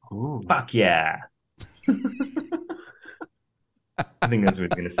 Ooh. Fuck yeah. I think that's what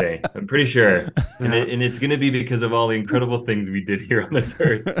he's going to say. I'm pretty sure. And it's going to be because of all the incredible things we did here on this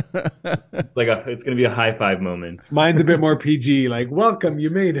earth. It's going to be a high five moment. Mine's a bit more PG, like, welcome, you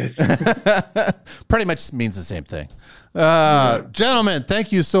made it. Pretty much means the same thing. Gentlemen,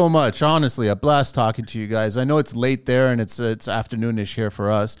 thank you so much. Honestly, a blast talking to you guys. I know it's late there and it's afternoonish here for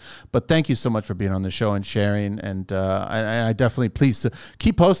us, but thank you so much for being on the show and sharing. And I definitely, please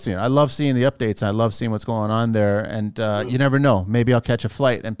keep posting. I love seeing the updates and I love seeing what's going on there. And you never know, maybe I'll catch a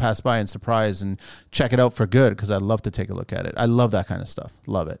flight and pass by and surprise and check it out for good, because I'd love to take a look at it. I love that kind of stuff.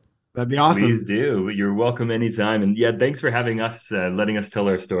 Love it. That'd be awesome. Please do. You're welcome anytime. And yeah, thanks for having us, letting us tell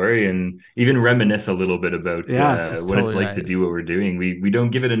our story and even reminisce a little bit about what it's like to do what we're doing. We don't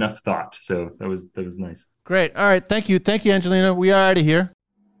give it enough thought. So that was nice. Great. All right. Thank you. Thank you, Angelina. We are out of here.